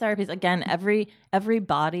all these therapies again. Every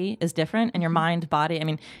body is different, and your mind, body. I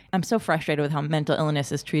mean, I'm so frustrated with how mental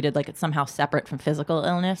illness is treated like it's somehow separate from physical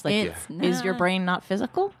illness. Like, It's is your not. brain not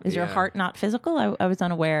physical? Is your Yeah. heart not physical? I was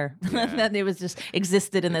unaware that it was just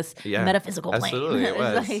existed in this metaphysical plane. Absolutely, it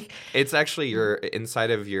was. It's actually your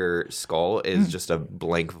inside of your skull is just a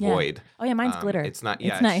blank void. Oh yeah, mine's glitter. It's not. It's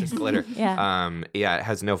Yeah, it's, nice. just glitter. Yeah. It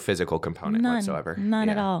has no physical component whatsoever. None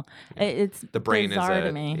at Yeah. all. It's The brain bizarre is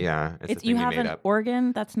to me. It's a You thing have made an up.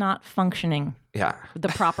 organ that's not functioning Yeah. the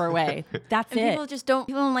proper way. That's And it. people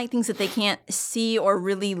don't like things that they can't see or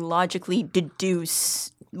really logically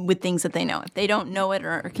deduce with things that they know. If they don't know it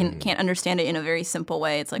or can't understand it in a very simple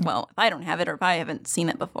way, it's like, well, if I don't have it or if I haven't seen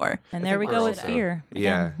it before. And there we go with also- fear.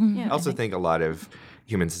 Yeah. again. I also think a lot of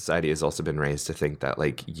human society has also been raised to think that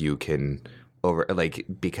you can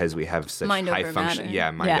because we have such Mind high over function. matter.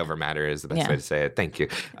 Yeah, mind Yeah. over matter is the best Yeah. way to say it. Thank you.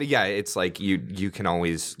 But yeah, it's like you can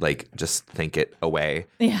always just think it away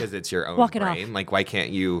Yeah. because it's your own Walk it off. brain. Like why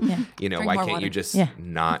can't you Drink why more can't you water. just Yeah.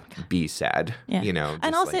 not be sad? Yeah. Just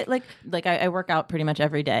and also I work out pretty much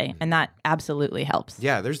every day, and that absolutely helps.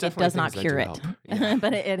 yeah, there's It definitely does not things that cure do it, help. Yeah.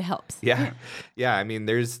 but it helps. Yeah. I mean,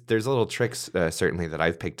 there's little tricks certainly that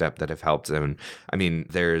I've picked up that have helped. And I mean,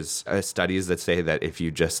 there's studies that say that if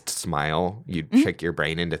you just smile, you trick your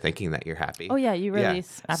brain into thinking that you're happy. Oh yeah, you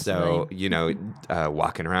release absolutely. So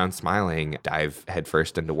walking around smiling, dive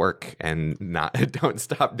headfirst into work and don't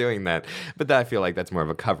stop doing that. But I feel like that's more of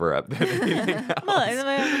a cover up than anything else. Well,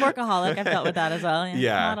 I'm a workaholic. I've dealt with that as well.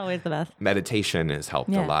 Yeah. Not always the best. Meditation has helped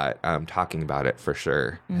a Yeah. lot. Talking about it for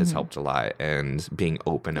sure has helped a lot, and being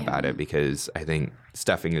open about it, because I think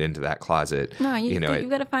stuffing it into that closet, No, you've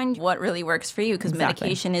got to find what really works for you, because Exactly.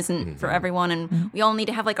 medication isn't for everyone. And we all need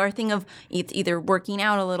to have our thing of either working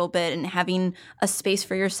out a little bit and having a space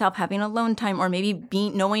for yourself, having alone time, or maybe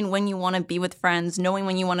knowing when you want to be with friends, knowing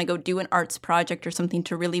when you want to go do an arts project or something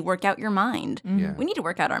to really work out your mind. Yeah. We need to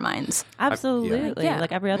work out our minds. Absolutely. Yeah.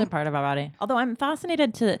 Like every other part of our body. Although I'm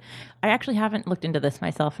fascinated I actually haven't looked into this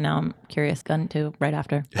myself. Now I'm curious, gun to right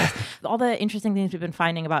after. All the interesting things we've been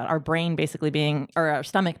finding about our brain basically being, or our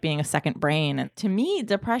stomach being a second brain. And to me,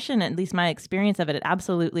 depression, at least my experience of it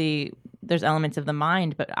absolutely, there's elements of the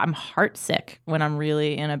mind, but I'm heartsick when I'm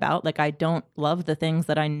really in about. Like, I don't love the things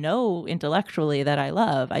that I know intellectually that I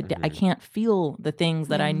love. I can't feel the things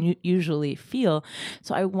that I usually feel.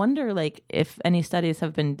 So I wonder, if any studies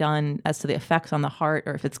have been done as to the effects on the heart,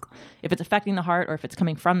 or if it's affecting the heart, or if it's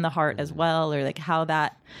coming from the heart as well, or how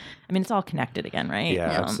that. I mean, it's all connected again, right?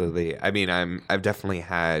 Yeah, absolutely. I mean, I've definitely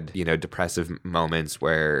had, depressive moments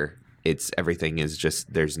where everything is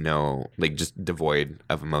just, there's no, just devoid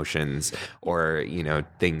of emotions, or,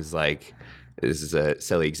 things like, this is a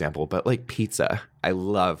silly example, but pizza. I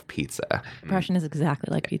love pizza. Depression is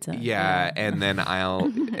exactly like pizza. Yeah, and then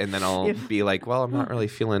I'll be like, well, I'm not really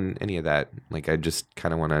feeling any of that. I just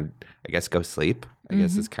kind of want to, I guess, go sleep. I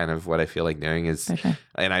guess is kind of what I feel like doing is, sure.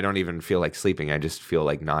 and I don't even feel like sleeping. I just feel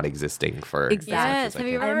like not existing for Exactly. as much Yes. as I Have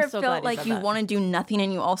you can. ever I'm so glad felt you like said you that. want to do nothing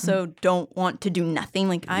and you also don't want to do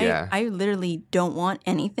nothing? Yeah. I literally don't want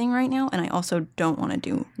anything right now, and I also don't want to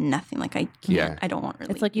do nothing. I can't. Yeah. I don't want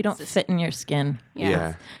really. It's like you don't fit in your skin.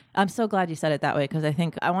 Yeah. I'm so glad you said it that way, because I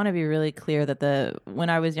think I want to be really clear that when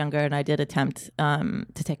I was younger and I did attempt to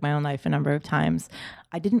take my own life a number of times,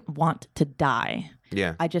 I didn't want to die.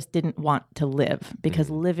 Yeah. I just didn't want to live, because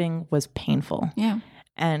living was painful. Yeah.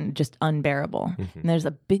 And just unbearable. And there's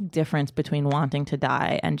a big difference between wanting to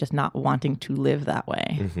die and just not wanting to live that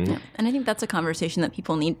way. Yeah. And I think that's a conversation that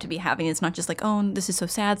people need to be having. It's not just like, oh, this is so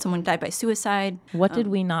sad, someone died by suicide. What did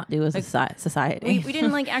we not do as a society? We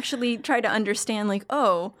didn't actually try to understand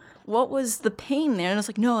oh, what was the pain there? And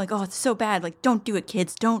it's no, oh, it's so bad. Don't do it,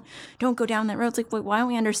 kids. Don't go down that road. It's why don't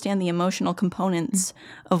we understand the emotional components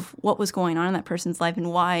of what was going on in that person's life,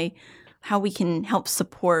 and how we can help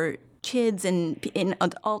support kids and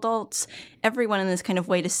adults, everyone in this kind of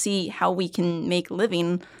way, to see how we can make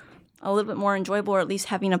living a little bit more enjoyable, or at least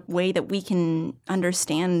having a way that we can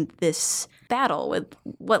understand this battle with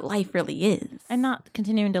what life really is. And not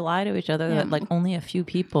continuing to lie to each other that only a few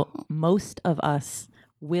people, most of us,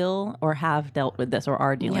 will or have dealt with this or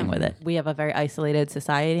are dealing with it. We have a very isolated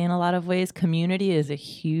society in a lot of ways. Community is a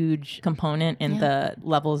huge component in the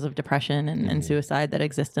levels of depression and suicide that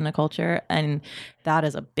exist in a culture. And that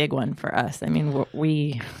is a big one for us. I mean,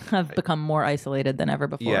 we have become more isolated than ever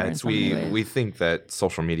before. Yeah, in it's so many ways. we think that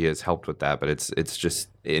social media has helped with that, but it's just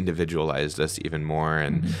individualized us even more,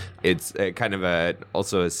 and it's kind of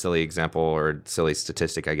also a silly example or silly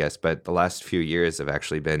statistic, I guess. But the last few years have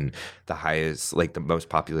actually been the highest, like the most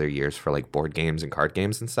popular years for like board games and card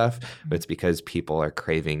games and stuff. But it's because people are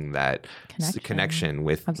craving that connection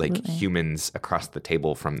with like humans across the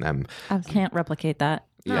table from them. I can't replicate that.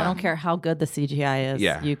 I don't care how good the CGI is.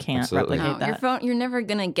 Yeah, you can't absolutely. replicate Your that. phone, you're never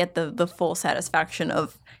gonna get the full satisfaction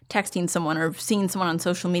of texting someone or seeing someone on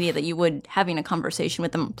social media that you would having a conversation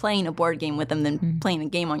with them, playing a board game with them, than playing a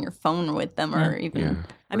game on your phone with them, or even.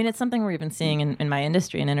 I mean, it's something we're even seeing in my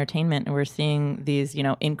industry in entertainment. And we're seeing these,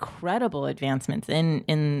 incredible advancements in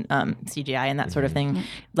CGI and that sort of thing.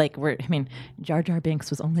 Like Jar Jar Binks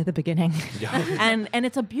was only the beginning, and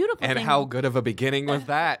it's a beautiful And thing. how good of a beginning was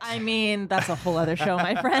that? I mean, that's a whole other show,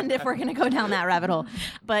 my friend, if we're going to go down that rabbit hole.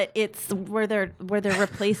 But it's where they're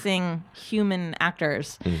replacing human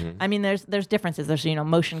actors. I mean, there's differences. There's,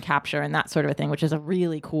 motion capture and that sort of a thing, which is a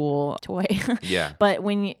really cool toy. Yeah. But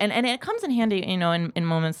when you, and it comes in handy, in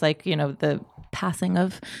moments like, the passing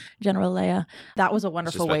of General Leia. That was a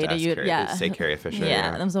wonderful way to use. Say Carrie Fisher.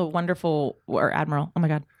 Yeah, that was a wonderful, or Admiral. Oh my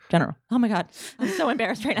God. General. Oh my God. I'm so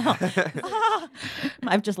embarrassed right now.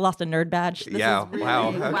 I've just lost a nerd badge. This is really, wow.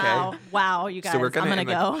 Okay. Wow, you guys. So we're gonna I'm end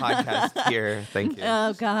going to the go. podcast here. Thank you.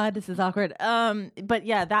 Oh God, this is awkward. But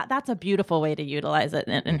yeah, that's a beautiful way to utilize it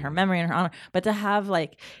in her memory and her honor. But to have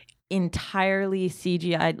like entirely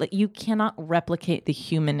CGI, like you cannot replicate the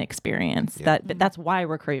human experience. That's why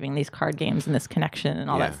we're craving these card games and this connection and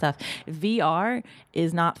all that stuff. VR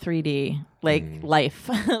is not 3D like life,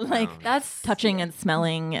 like That's touching and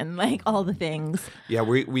smelling and like all the things. Yeah,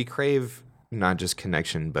 we crave not just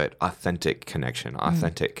connection, but authentic connection,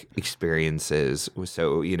 authentic experiences.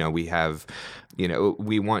 So, we have,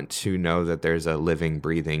 we want to know that there's a living,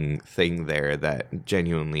 breathing thing there that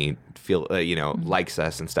genuinely likes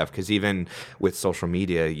us and stuff. Because even with social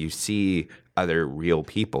media, you see other real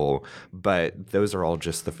people, but those are all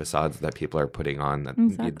just the facades that people are putting on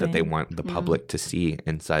that they want the public to see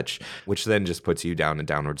and such, which then just puts you down a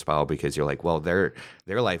downward spiral because you're like, well, their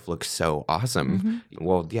life looks so awesome.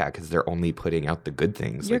 Well, yeah, because they're only putting out the good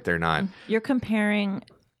things. Like they're not. You're comparing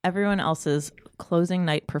everyone else's closing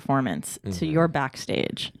night performance to your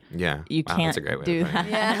backstage. Yeah, You Wow, can't that's a great way do to put it. that.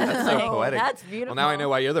 Yeah, That's so poetic. That's beautiful. Well, now I know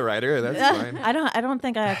why you're the writer. That's fine. I don't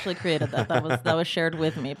think I actually created that. That was shared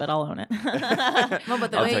with me, but I'll own it. No,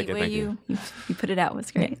 but the I'll way, take it, way thank you put it out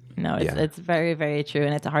was great. No, Yeah. it's very, very true,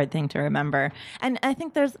 and it's a hard thing to remember. And I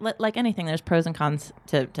think there's, like anything, there's pros and cons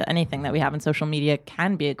to anything that we have, and social media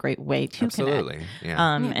can be a great way to Absolutely. connect.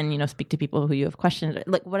 Yeah. And speak to people who you have questions,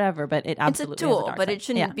 like whatever. But it It's a absolutely has tool, dark but side. it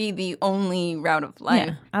shouldn't Yeah. be the only route of life.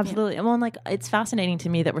 Yeah, absolutely. Well, and like it's fascinating to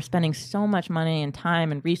me that we're spending so much money and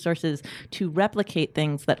time and resources to replicate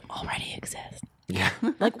things that already exist. Yeah.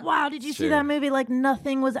 Like, wow, did you see Sure. that movie? Like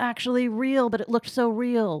nothing was actually real, but it looked so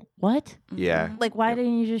real. What? Yeah. Like, why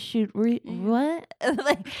didn't you just shoot? What?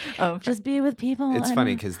 Like, just be with people. It's and-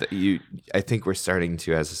 funny because I think we're starting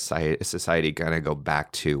to, as a society, kind of go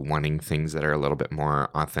back to wanting things that are a little bit more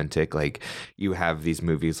authentic. Like you have these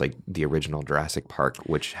movies like the original Jurassic Park,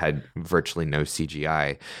 which had virtually no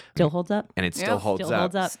CGI, Still holds up. and it still holds Still up.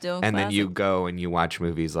 holds up. Still And then you classic. go and you watch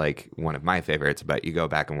movies like one of my favorites, but you go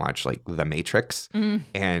back and watch like The Matrix,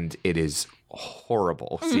 and it is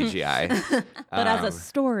horrible CGI. But as a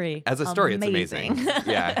story, As a story, it's amazing.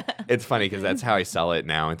 Yeah. It's funny because that's how I sell it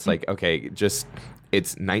now. It's like, okay, just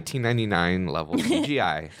it's 1999 level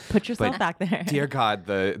CGI. Put yourself but back there. Dear God,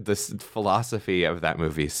 the philosophy of that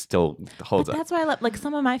movie still holds up. That's why I love, like,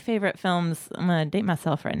 some of my favorite films. I'm gonna date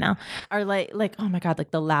myself right now. Are like oh my God,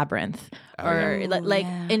 like The Labyrinth, or like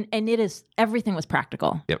and it is, everything was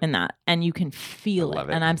practical in that, and you can feel love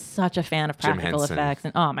it. it. And I'm such a fan of Jim practical Henson. effects.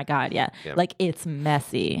 And oh my God, yeah, Yep. like it's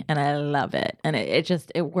messy, and I love it, and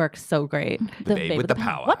it works so great. The Babe with the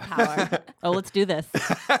power. What power? Oh, let's do this.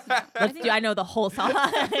 Let's do. I know the whole song.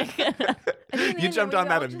 You jumped on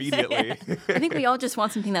that immediately. I think we all just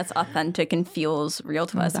want something that's authentic and feels real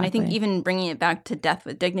to us. And I think Exactly. even bringing it back to Death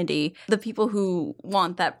with Dignity, the people who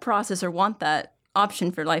want that process or want that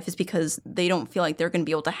option for life is because they don't feel like they're going to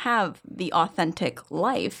be able to have the authentic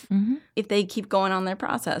life if they keep going on their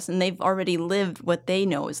process. And they've already lived what they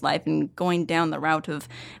know is life and going down the route of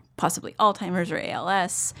possibly Alzheimer's or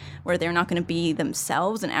ALS, where they're not going to be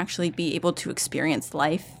themselves and actually be able to experience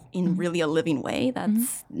life in really a living way,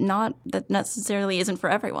 that necessarily isn't for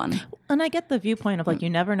everyone. And I get the viewpoint of like, you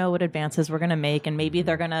never know what advances we're going to make, and maybe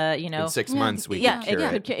they're going to, In 6 months, we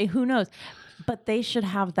could cure it. Who knows? But they should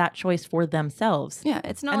have that choice for themselves. Yeah,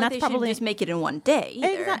 it's not And like that's they probably- should just make it in one day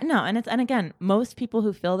either. Exactly. No, and again, most people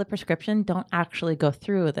who fill the prescription don't actually go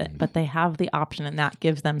through with it, but they have the option, and that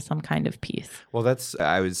gives them some kind of peace. Well,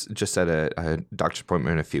 I was just at a doctor's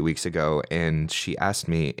appointment a few weeks ago, and she asked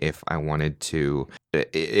me if I wanted to,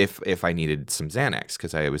 if I needed some Xanax,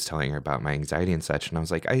 because I was telling her about my anxiety and such. And I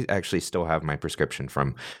was like, I actually still have my prescription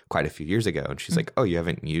from quite a few years ago. And she's like, oh, you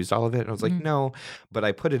haven't used all of it? And I was like, no, but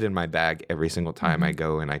I put it in my bag every single time I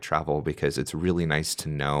go and I travel, because it's really nice to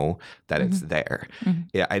know that it's there.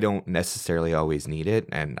 Yeah, I don't necessarily always need it,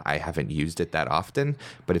 and I haven't used it that often,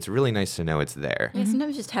 but it's really nice to know it's there. Yeah,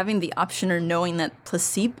 sometimes just having the option or knowing that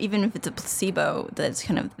placebo, even if it's a placebo, that's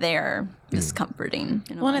kind of there is comforting.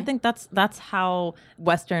 In a Well, and way. I think that's how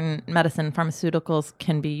Western medicine, pharmaceuticals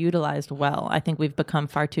can be utilized well. I think we've become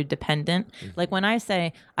far too dependent. Like when I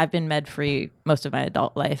say I've been med-free most of my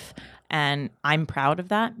adult life, and I'm proud of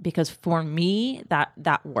that, because for me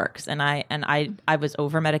that works. And I was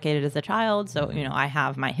over medicated as a child, so I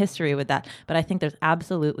have my history with that. But I think there's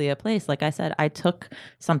absolutely a place. Like I said, I took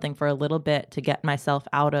something for a little bit to get myself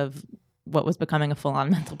out of what was becoming a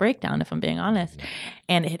full-on mental breakdown, if I'm being honest.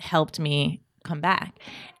 And it helped me come back.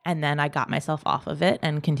 And then I got myself off of it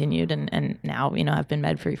and continued. And now, I've been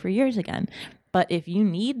med-free for years again. But if you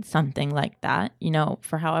need something like that,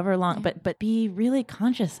 for however long, but be really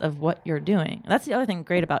conscious of what you're doing. That's the other thing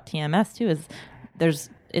great about TMS too, is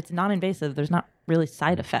it's non-invasive. There's not really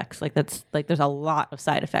side effects. There's a lot of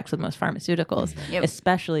side effects with most pharmaceuticals,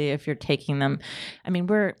 especially if you're taking them. I mean,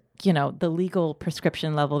 we're, the legal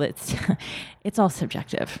prescription level, it's all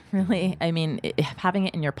subjective, really. I mean, if having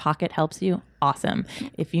it in your pocket helps you, awesome.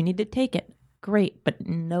 If you need to take it, great, but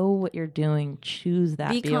know what you're doing. Choose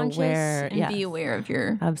that. Be conscious aware. and be aware of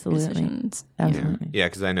your Absolutely. decisions. Absolutely. Yeah,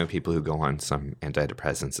 because I know people who go on some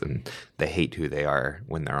antidepressants and they hate who they are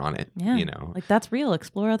when they're on it. Yeah. Like that's real.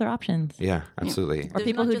 Explore other options. Yeah, absolutely. Or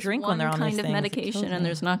people who drink when they're on kind these of things. medication, and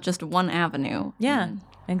there's not just one avenue. Yeah,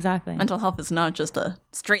 exactly. Mental health is not just a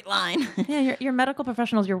straight line. Yeah, your medical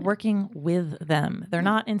professionals, you're working with them. They're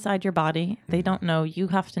not inside your body. They don't know. You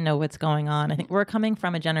have to know what's going on. I think we're coming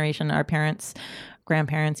from a generation, our parents,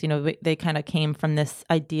 grandparents, they kind of came from this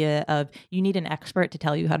idea of you need an expert to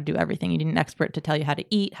tell you how to do everything. You need an expert to tell you how to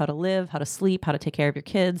eat, how to live, how to sleep, how to take care of your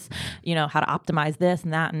kids, how to optimize this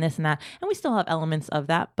and that and this and that. And we still have elements of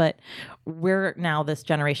that, but we're now this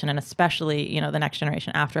generation, and especially, the next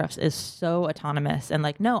generation after us is so autonomous and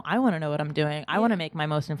like, no, I want to know what I'm doing. I want to make my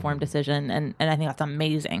most informed decision. And I think that's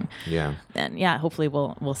amazing. Yeah. And hopefully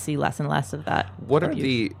we'll see less and less of that. What are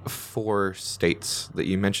the 4 states that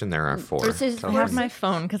you mentioned there are 4? I have my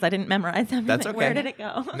phone because I didn't memorize everything. That's okay. Where did it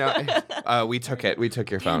go? No, we took it. We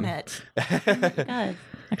took your phone. Damn it. Oh my God.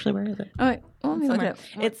 Actually, where is it? All right. Well, let me look it up.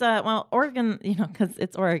 It's Oregon, because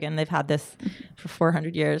it's Oregon. They've had this for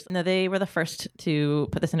 400 years. No, they were the first to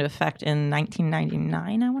put this into effect in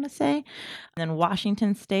 1999, I want to say. And then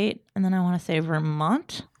Washington State, and then I want to say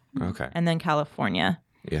Vermont. Okay. And then California.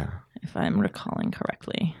 Yeah. If I'm recalling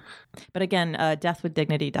correctly. But again,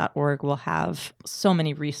 deathwithdignity.org will have so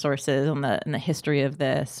many resources on the history of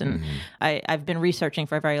this. And I've been researching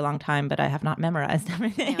for a very long time, but I have not memorized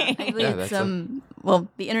everything. Yeah, I believe it's,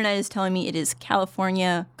 the internet is telling me it is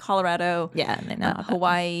California, Colorado,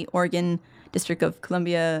 Hawaii, Oregon, District of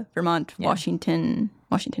Columbia, Vermont, Washington.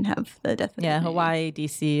 Washington have the death penalty. Hawaii,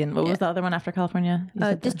 DC, and what was the other one after California?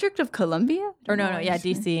 District of Columbia?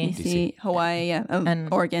 DC. DC, Hawaii,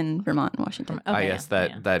 and Oregon, Vermont, and Washington. Okay, yes,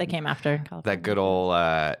 that they came after California. That good old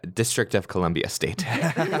District of Columbia State.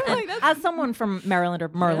 As someone from Maryland, or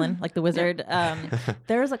Merlin, like the wizard,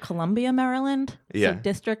 there's a Columbia, Maryland. Yeah. So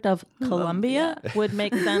District of Columbia would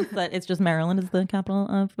make sense that it's just Maryland is the capital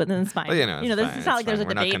of, but then it's fine. Well, it's not like there's a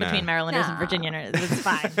debate between Marylanders and Virginians. It's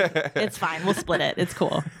fine. It's fine. We'll split it. It's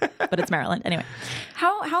cool. But it's Maryland. Anyway.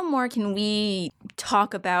 How more can we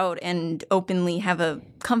talk about and openly have a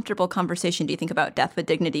comfortable conversation, do you think, about death with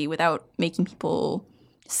dignity without making people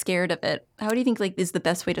scared of it? How do you think is the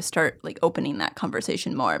best way to start opening that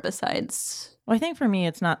conversation more besides? Well, I think for me,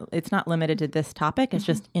 it's not limited to this topic. It's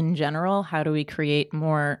just in general, how do we create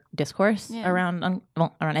more discourse around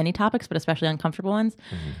any topics, but especially uncomfortable ones?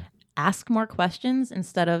 Ask more questions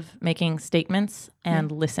instead of making statements, and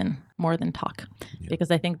listen more than talk. Because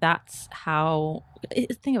I think that's how,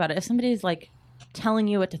 think about it. If somebody's telling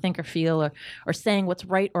you what to think or feel, or saying what's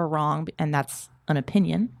right or wrong, and that's an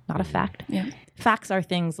opinion, not a fact. Yeah. Facts are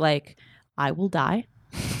things like, I will die.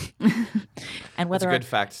 And It's whether a good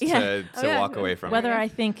fact to walk away from. whether I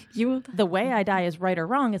think the way I die is right or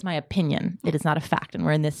wrong is my opinion. It is not a fact. And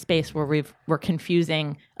we're in this space where we're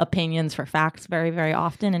confusing opinions for facts very, very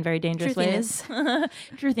often in very dangerous ways.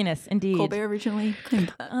 Truthiness, indeed. Colbert originally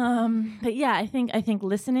claimed that. But yeah, I think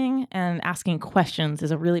listening and asking questions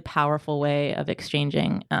is a really powerful way of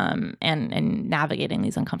exchanging and navigating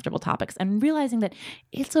these uncomfortable topics, and realizing that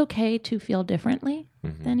it's okay to feel differently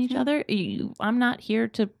than each other. I'm not here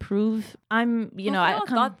to prove I'm, If we all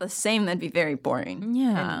thought the same, that'd be very boring.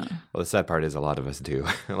 Yeah. Well, the sad part is a lot of us do.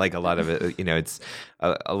 Like a lot of it, it's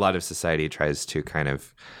a lot of society tries to kind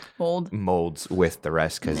of molds with the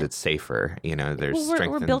rest because it's safer. There's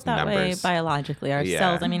strength we're in built that numbers. way biologically. Our Yeah.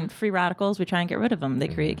 cells, I mean, free radicals, we try and get rid of them. They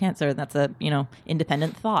create cancer. That's a,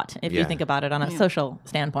 independent thought. If you think about it on a social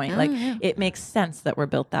standpoint, it makes sense that we're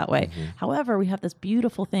built that way. However, we have this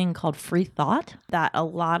beautiful thing called free thought that a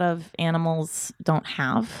lot of animals don't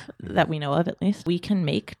have, that we know of at least. We can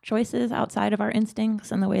make choices outside of our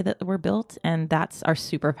instincts and the way that we're built, and that's our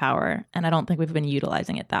superpower. And I don't think we've been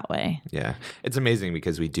utilizing it that way. Yeah. It's amazing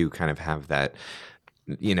because we do kind of have that,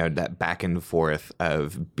 that back and forth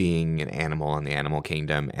of being an animal in the animal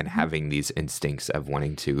kingdom and having these instincts of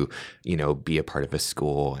wanting to, be a part of a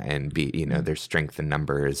school and be, there's strength in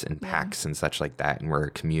numbers and packs and such like that. And we're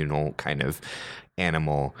a communal kind of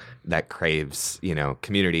animal that craves,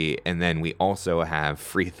 community. And then we also have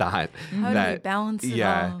free thought. How do we balance it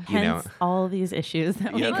all? Hence all these issues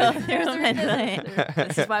that we go through mentally.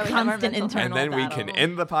 This is why we have our Constant mental internal And then we can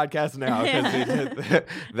end the podcast now because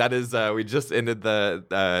that is we just ended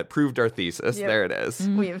the proved our thesis. Yep. There it is.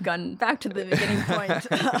 We have gone back to the beginning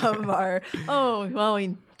point of our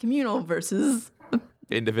communal versus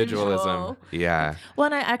Individualism. individual. Yeah. Well,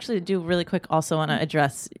 and I actually do really quick also want to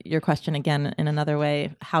address your question again in another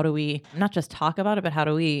way. How do we not just talk about it, but how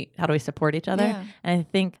do we support each other? Yeah. And I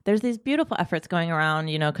think there's these beautiful efforts going around,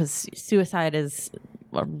 because suicide is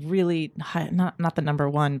a really high, not the number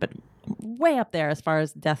one, but way up there as far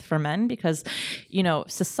as death for men, because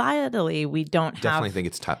societally we don't have. Definitely think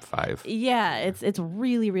it's top 5. Yeah, it's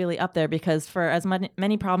really, really up there, because for as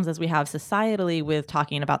many problems as we have societally with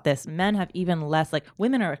talking about this, men have even less. Like,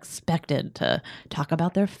 women are expected to talk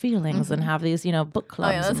about their feelings and have these, book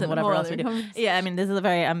clubs that's and a whatever whole else we other do. conversation. Yeah, I mean, this is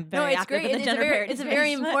I'm very it's active great. in the gender parity It's a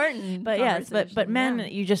very space. important But yes, but men,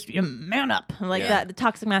 conversation. you man up like Yeah. that. The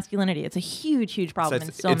toxic masculinity, it's a huge problem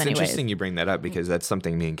in so it's many interesting ways. you bring that up because that's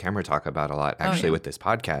something me and Cameron talk about a lot actually with this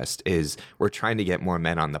podcast. Is we're trying to get more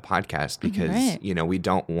men on the podcast because Right. we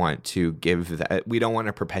don't want to we don't want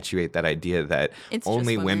to perpetuate that idea that It's just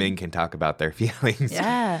only women women. can talk about their feelings.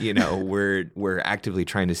 Yeah. We're actively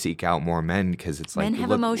trying to seek out more men because it's like Men have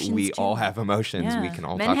look, emotions we too. all have emotions. Yeah. We can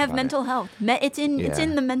all Men talk have about mental it. health. It's in Yeah.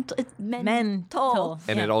 the mental. It's mental.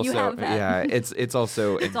 And Yeah. it You also have that. it's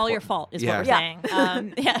also It's all your fault, is Yeah. what we're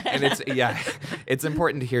saying. And it's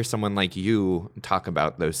important to hear someone like you talk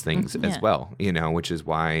about those things Yeah. as well, which is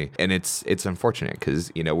why, and it's unfortunate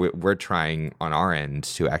because we're trying on our end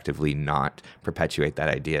to actively not perpetuate that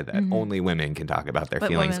idea that only women can talk about their But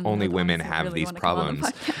feelings, women only are the women ones that have really these wanna come on the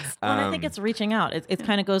problems. podcast. Well, and I think it's reaching out. It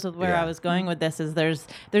kind of goes with where Yeah. I was going with this. Is there's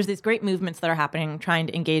these great movements that are happening, trying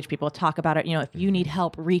to engage people, talk about it. If you need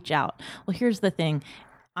help, reach out. Well, here's the thing.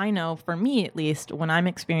 I know for me at least, when I'm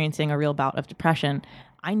experiencing a real bout of depression,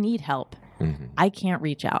 I need help. I can't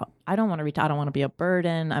reach out. I don't want to reach out. I don't want to be a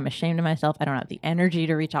burden. I'm ashamed of myself. I don't have the energy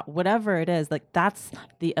to reach out. Whatever it is, like that's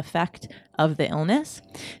the effect of the illness.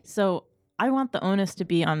 So I want the onus to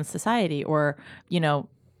be on society, or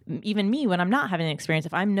even me when I'm not having an experience.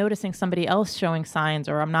 If I'm noticing somebody else showing signs,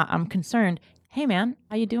 or I'm concerned. Hey man,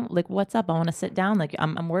 how you doing? Like, what's up? I want to sit down. Like,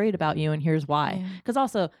 I'm worried about you, and here's why. Because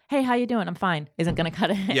also, hey, how you doing? I'm fine. Isn't gonna cut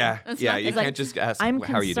it. Yeah, yeah. You It's can't like, just ask I'm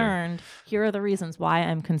how are you doing. concerned. Here are the reasons why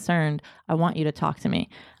I'm concerned. I want you to talk to me.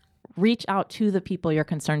 Reach out to the people you're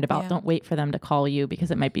concerned about. Yeah. Don't wait for them to call you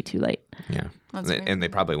because it might be too late. Yeah, That's and, great. and they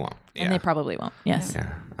probably won't. Yeah, And they probably won't. Yes.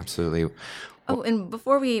 yeah, absolutely. Oh, and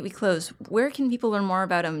before we close, where can people learn more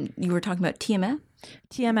about you were talking about TMS?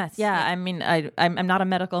 TMS. Yeah. I mean, I'm not a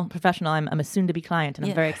medical professional. I'm a soon to be client, and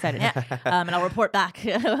I'm very excited. And I'll report back,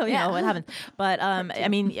 what happens. But I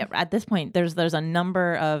mean, at this point, there's a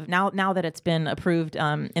number of now that it's been approved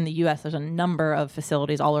in the U.S. There's a number of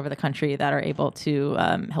facilities all over the country that are able to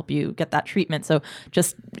help you get that treatment. So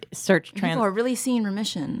just search People are really seeing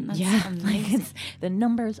remission. That's like amazing. the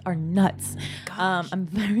numbers are nuts. I'm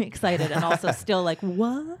very excited, and also still like,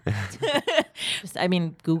 what?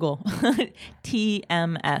 Google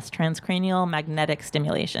TMS, transcranial magnetic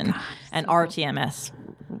stimulation, and RTMS,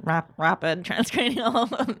 rapid transcranial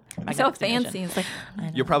magnetic So stimulation. fancy. It's like,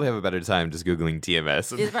 You'll probably have a better time just Googling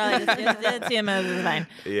TMS. It's probably TMS is fine.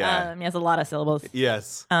 Yeah. He has a lot of syllables.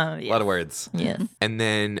 Yes. A lot of words. Yes. And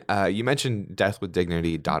then you mentioned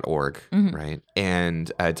deathwithdignity.org, right?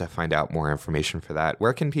 And to find out more information for that,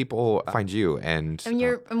 where can people find you? And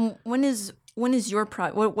when is your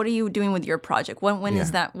what are you doing with your project? When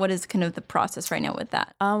is that? What is kind of the process right now with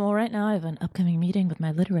that? Well, right now I have an upcoming meeting with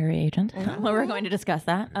my literary agent where we're going to discuss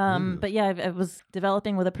that. But yeah, I was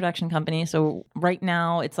developing with a production company. So right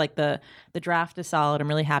now it's like the draft is solid. I'm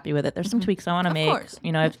really happy with it. There's some tweaks I want to make. Course.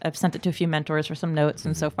 You know, I've sent it to a few mentors for some notes,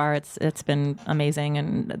 and so far it's been amazing,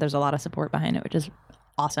 and there's a lot of support behind it, which is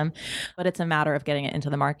awesome. But it's a matter of getting it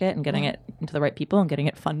into the market and getting it into the right people and getting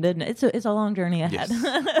it funded. And it's a long journey ahead.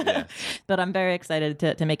 Yes. But I'm very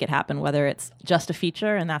excited to make it happen, whether it's just a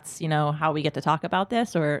feature and that's, how we get to talk about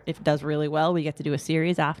this, or if it does really well, we get to do a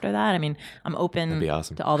series after that. I mean, I'm open be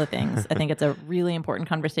awesome. to all the things. I think it's a really important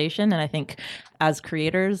conversation. And I think as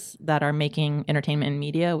creators that are making entertainment and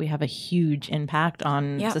media, we have a huge impact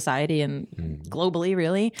on society and globally,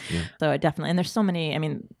 really. Yeah. So I definitely, and there's so many,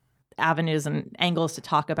 avenues and angles to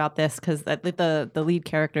talk about this, because the lead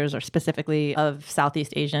characters are specifically of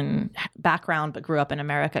Southeast Asian background but grew up in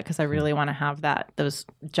America, because I really want to have those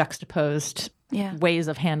juxtaposed ways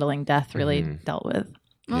of handling death really dealt with.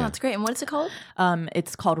 Oh, that's great. And what is it called?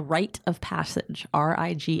 It's called Rite of Passage,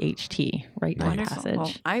 RIGHT, Rite of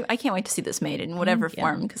Passage. Well, I can't wait to see this made in whatever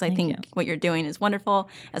form, because I think what you're doing is wonderful.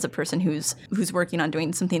 As a person who's working on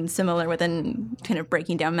doing something similar within kind of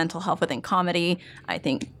breaking down mental health within comedy, I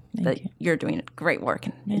think you're doing great work,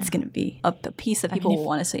 and it's going to be a piece that people will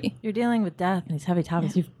want to see. You're dealing with death and these heavy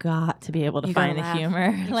topics. You've got to be able to find the humor.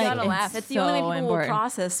 You gotta laugh. It's the only way people will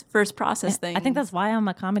process things. I think that's why I'm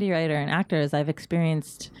a comedy writer and actor, is I've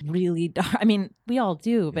experienced really dark. We all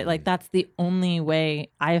do, but that's the only way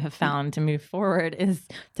I have found to move forward, is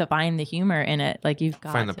to find the humor in it. You've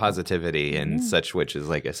got find the positivity in such, which is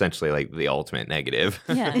essentially the ultimate negative.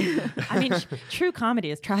 Yeah. True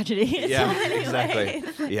comedy is tragedy. Yeah, exactly.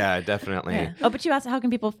 Yeah, definitely. Yeah. Oh, but you asked how can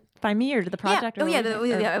people find me or to the project?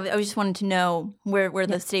 I just wanted to know where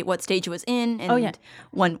what stage it was in, and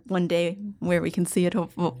one day where we can see it.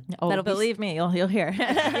 Believe me, you'll hear. We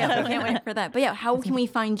can't wait for that. But how can we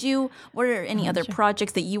find you? What are any other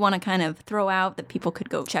projects that you want to kind of throw out that people could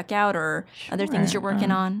go check out, or other things you're working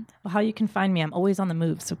on? Well, how you can find me, I'm always on the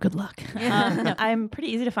move, so good luck. I'm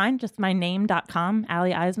pretty easy to find, just my name.com,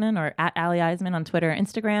 Allie Eisman, or at Allie Eisman on Twitter or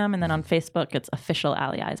Instagram, and then on Facebook it's official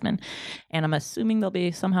Allie Eisman. And I'm assuming they'll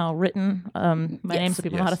be somehow written my name so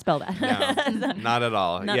people know how to spell that. No, not at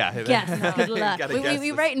all. Good luck.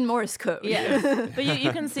 We write in Morse code. Yeah. But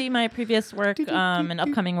you can see my previous work and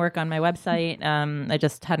upcoming work on my website. I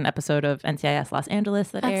just had an episode of NCIS Los Angeles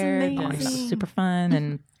that aired. Amazing. And it was super fun,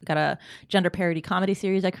 and got a gender parody comedy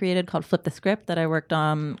series I created called Flip the Script that I worked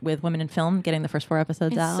on with Women in Film, getting the first 4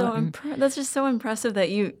 episodes out. So that's just so impressive that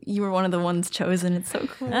you were one of the ones chosen. It's so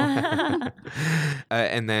cool.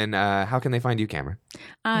 And then how can they find you, Cameron?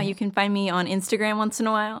 You can find me on Instagram once in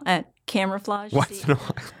a while at Cameraflage. Once in a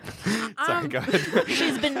while. Sorry, go ahead.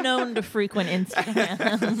 She's been known to frequent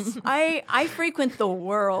Instagram. I frequent the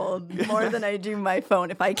world more than I do my phone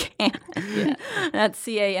if I can. That's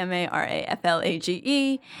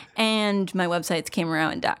CAMARAFLAGE. And my website's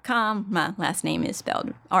cameraowen.com. My last name is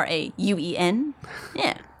spelled RAUEN.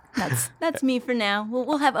 Yeah. That's me for now.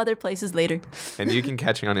 We'll have other places later. And you can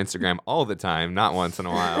catch me on Instagram all the time, not once in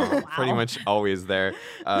a while. Pretty much always there.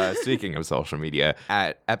 Speaking of social media,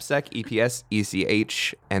 at EPSECH,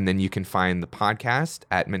 EPSECH, and then you can find the podcast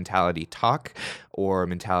at Mentality Talk or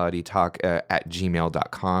mentalitytalk at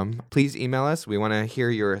gmail.com. Please email us. We want to hear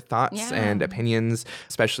your thoughts and opinions,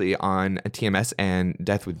 especially on TMS and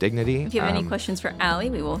Death with Dignity. If you have any questions for Allie,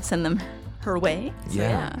 we will send them her way.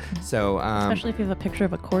 So especially if you have a picture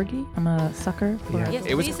of a corgi. I'm a sucker for Yes,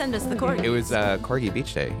 please send us the corgi. It was Corgi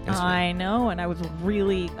Beach Day yesterday. I know, and I was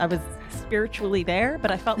spiritually there, but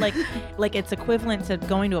I felt like it's equivalent to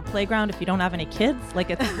going to a playground if you don't have any kids.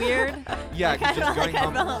 It's weird. Just going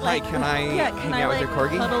home. Hi, can I hang out with your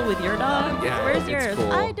corgi? Cuddle with your dog? Yeah, Where's yours?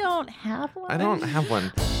 cool. I don't have one. I don't have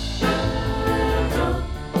one.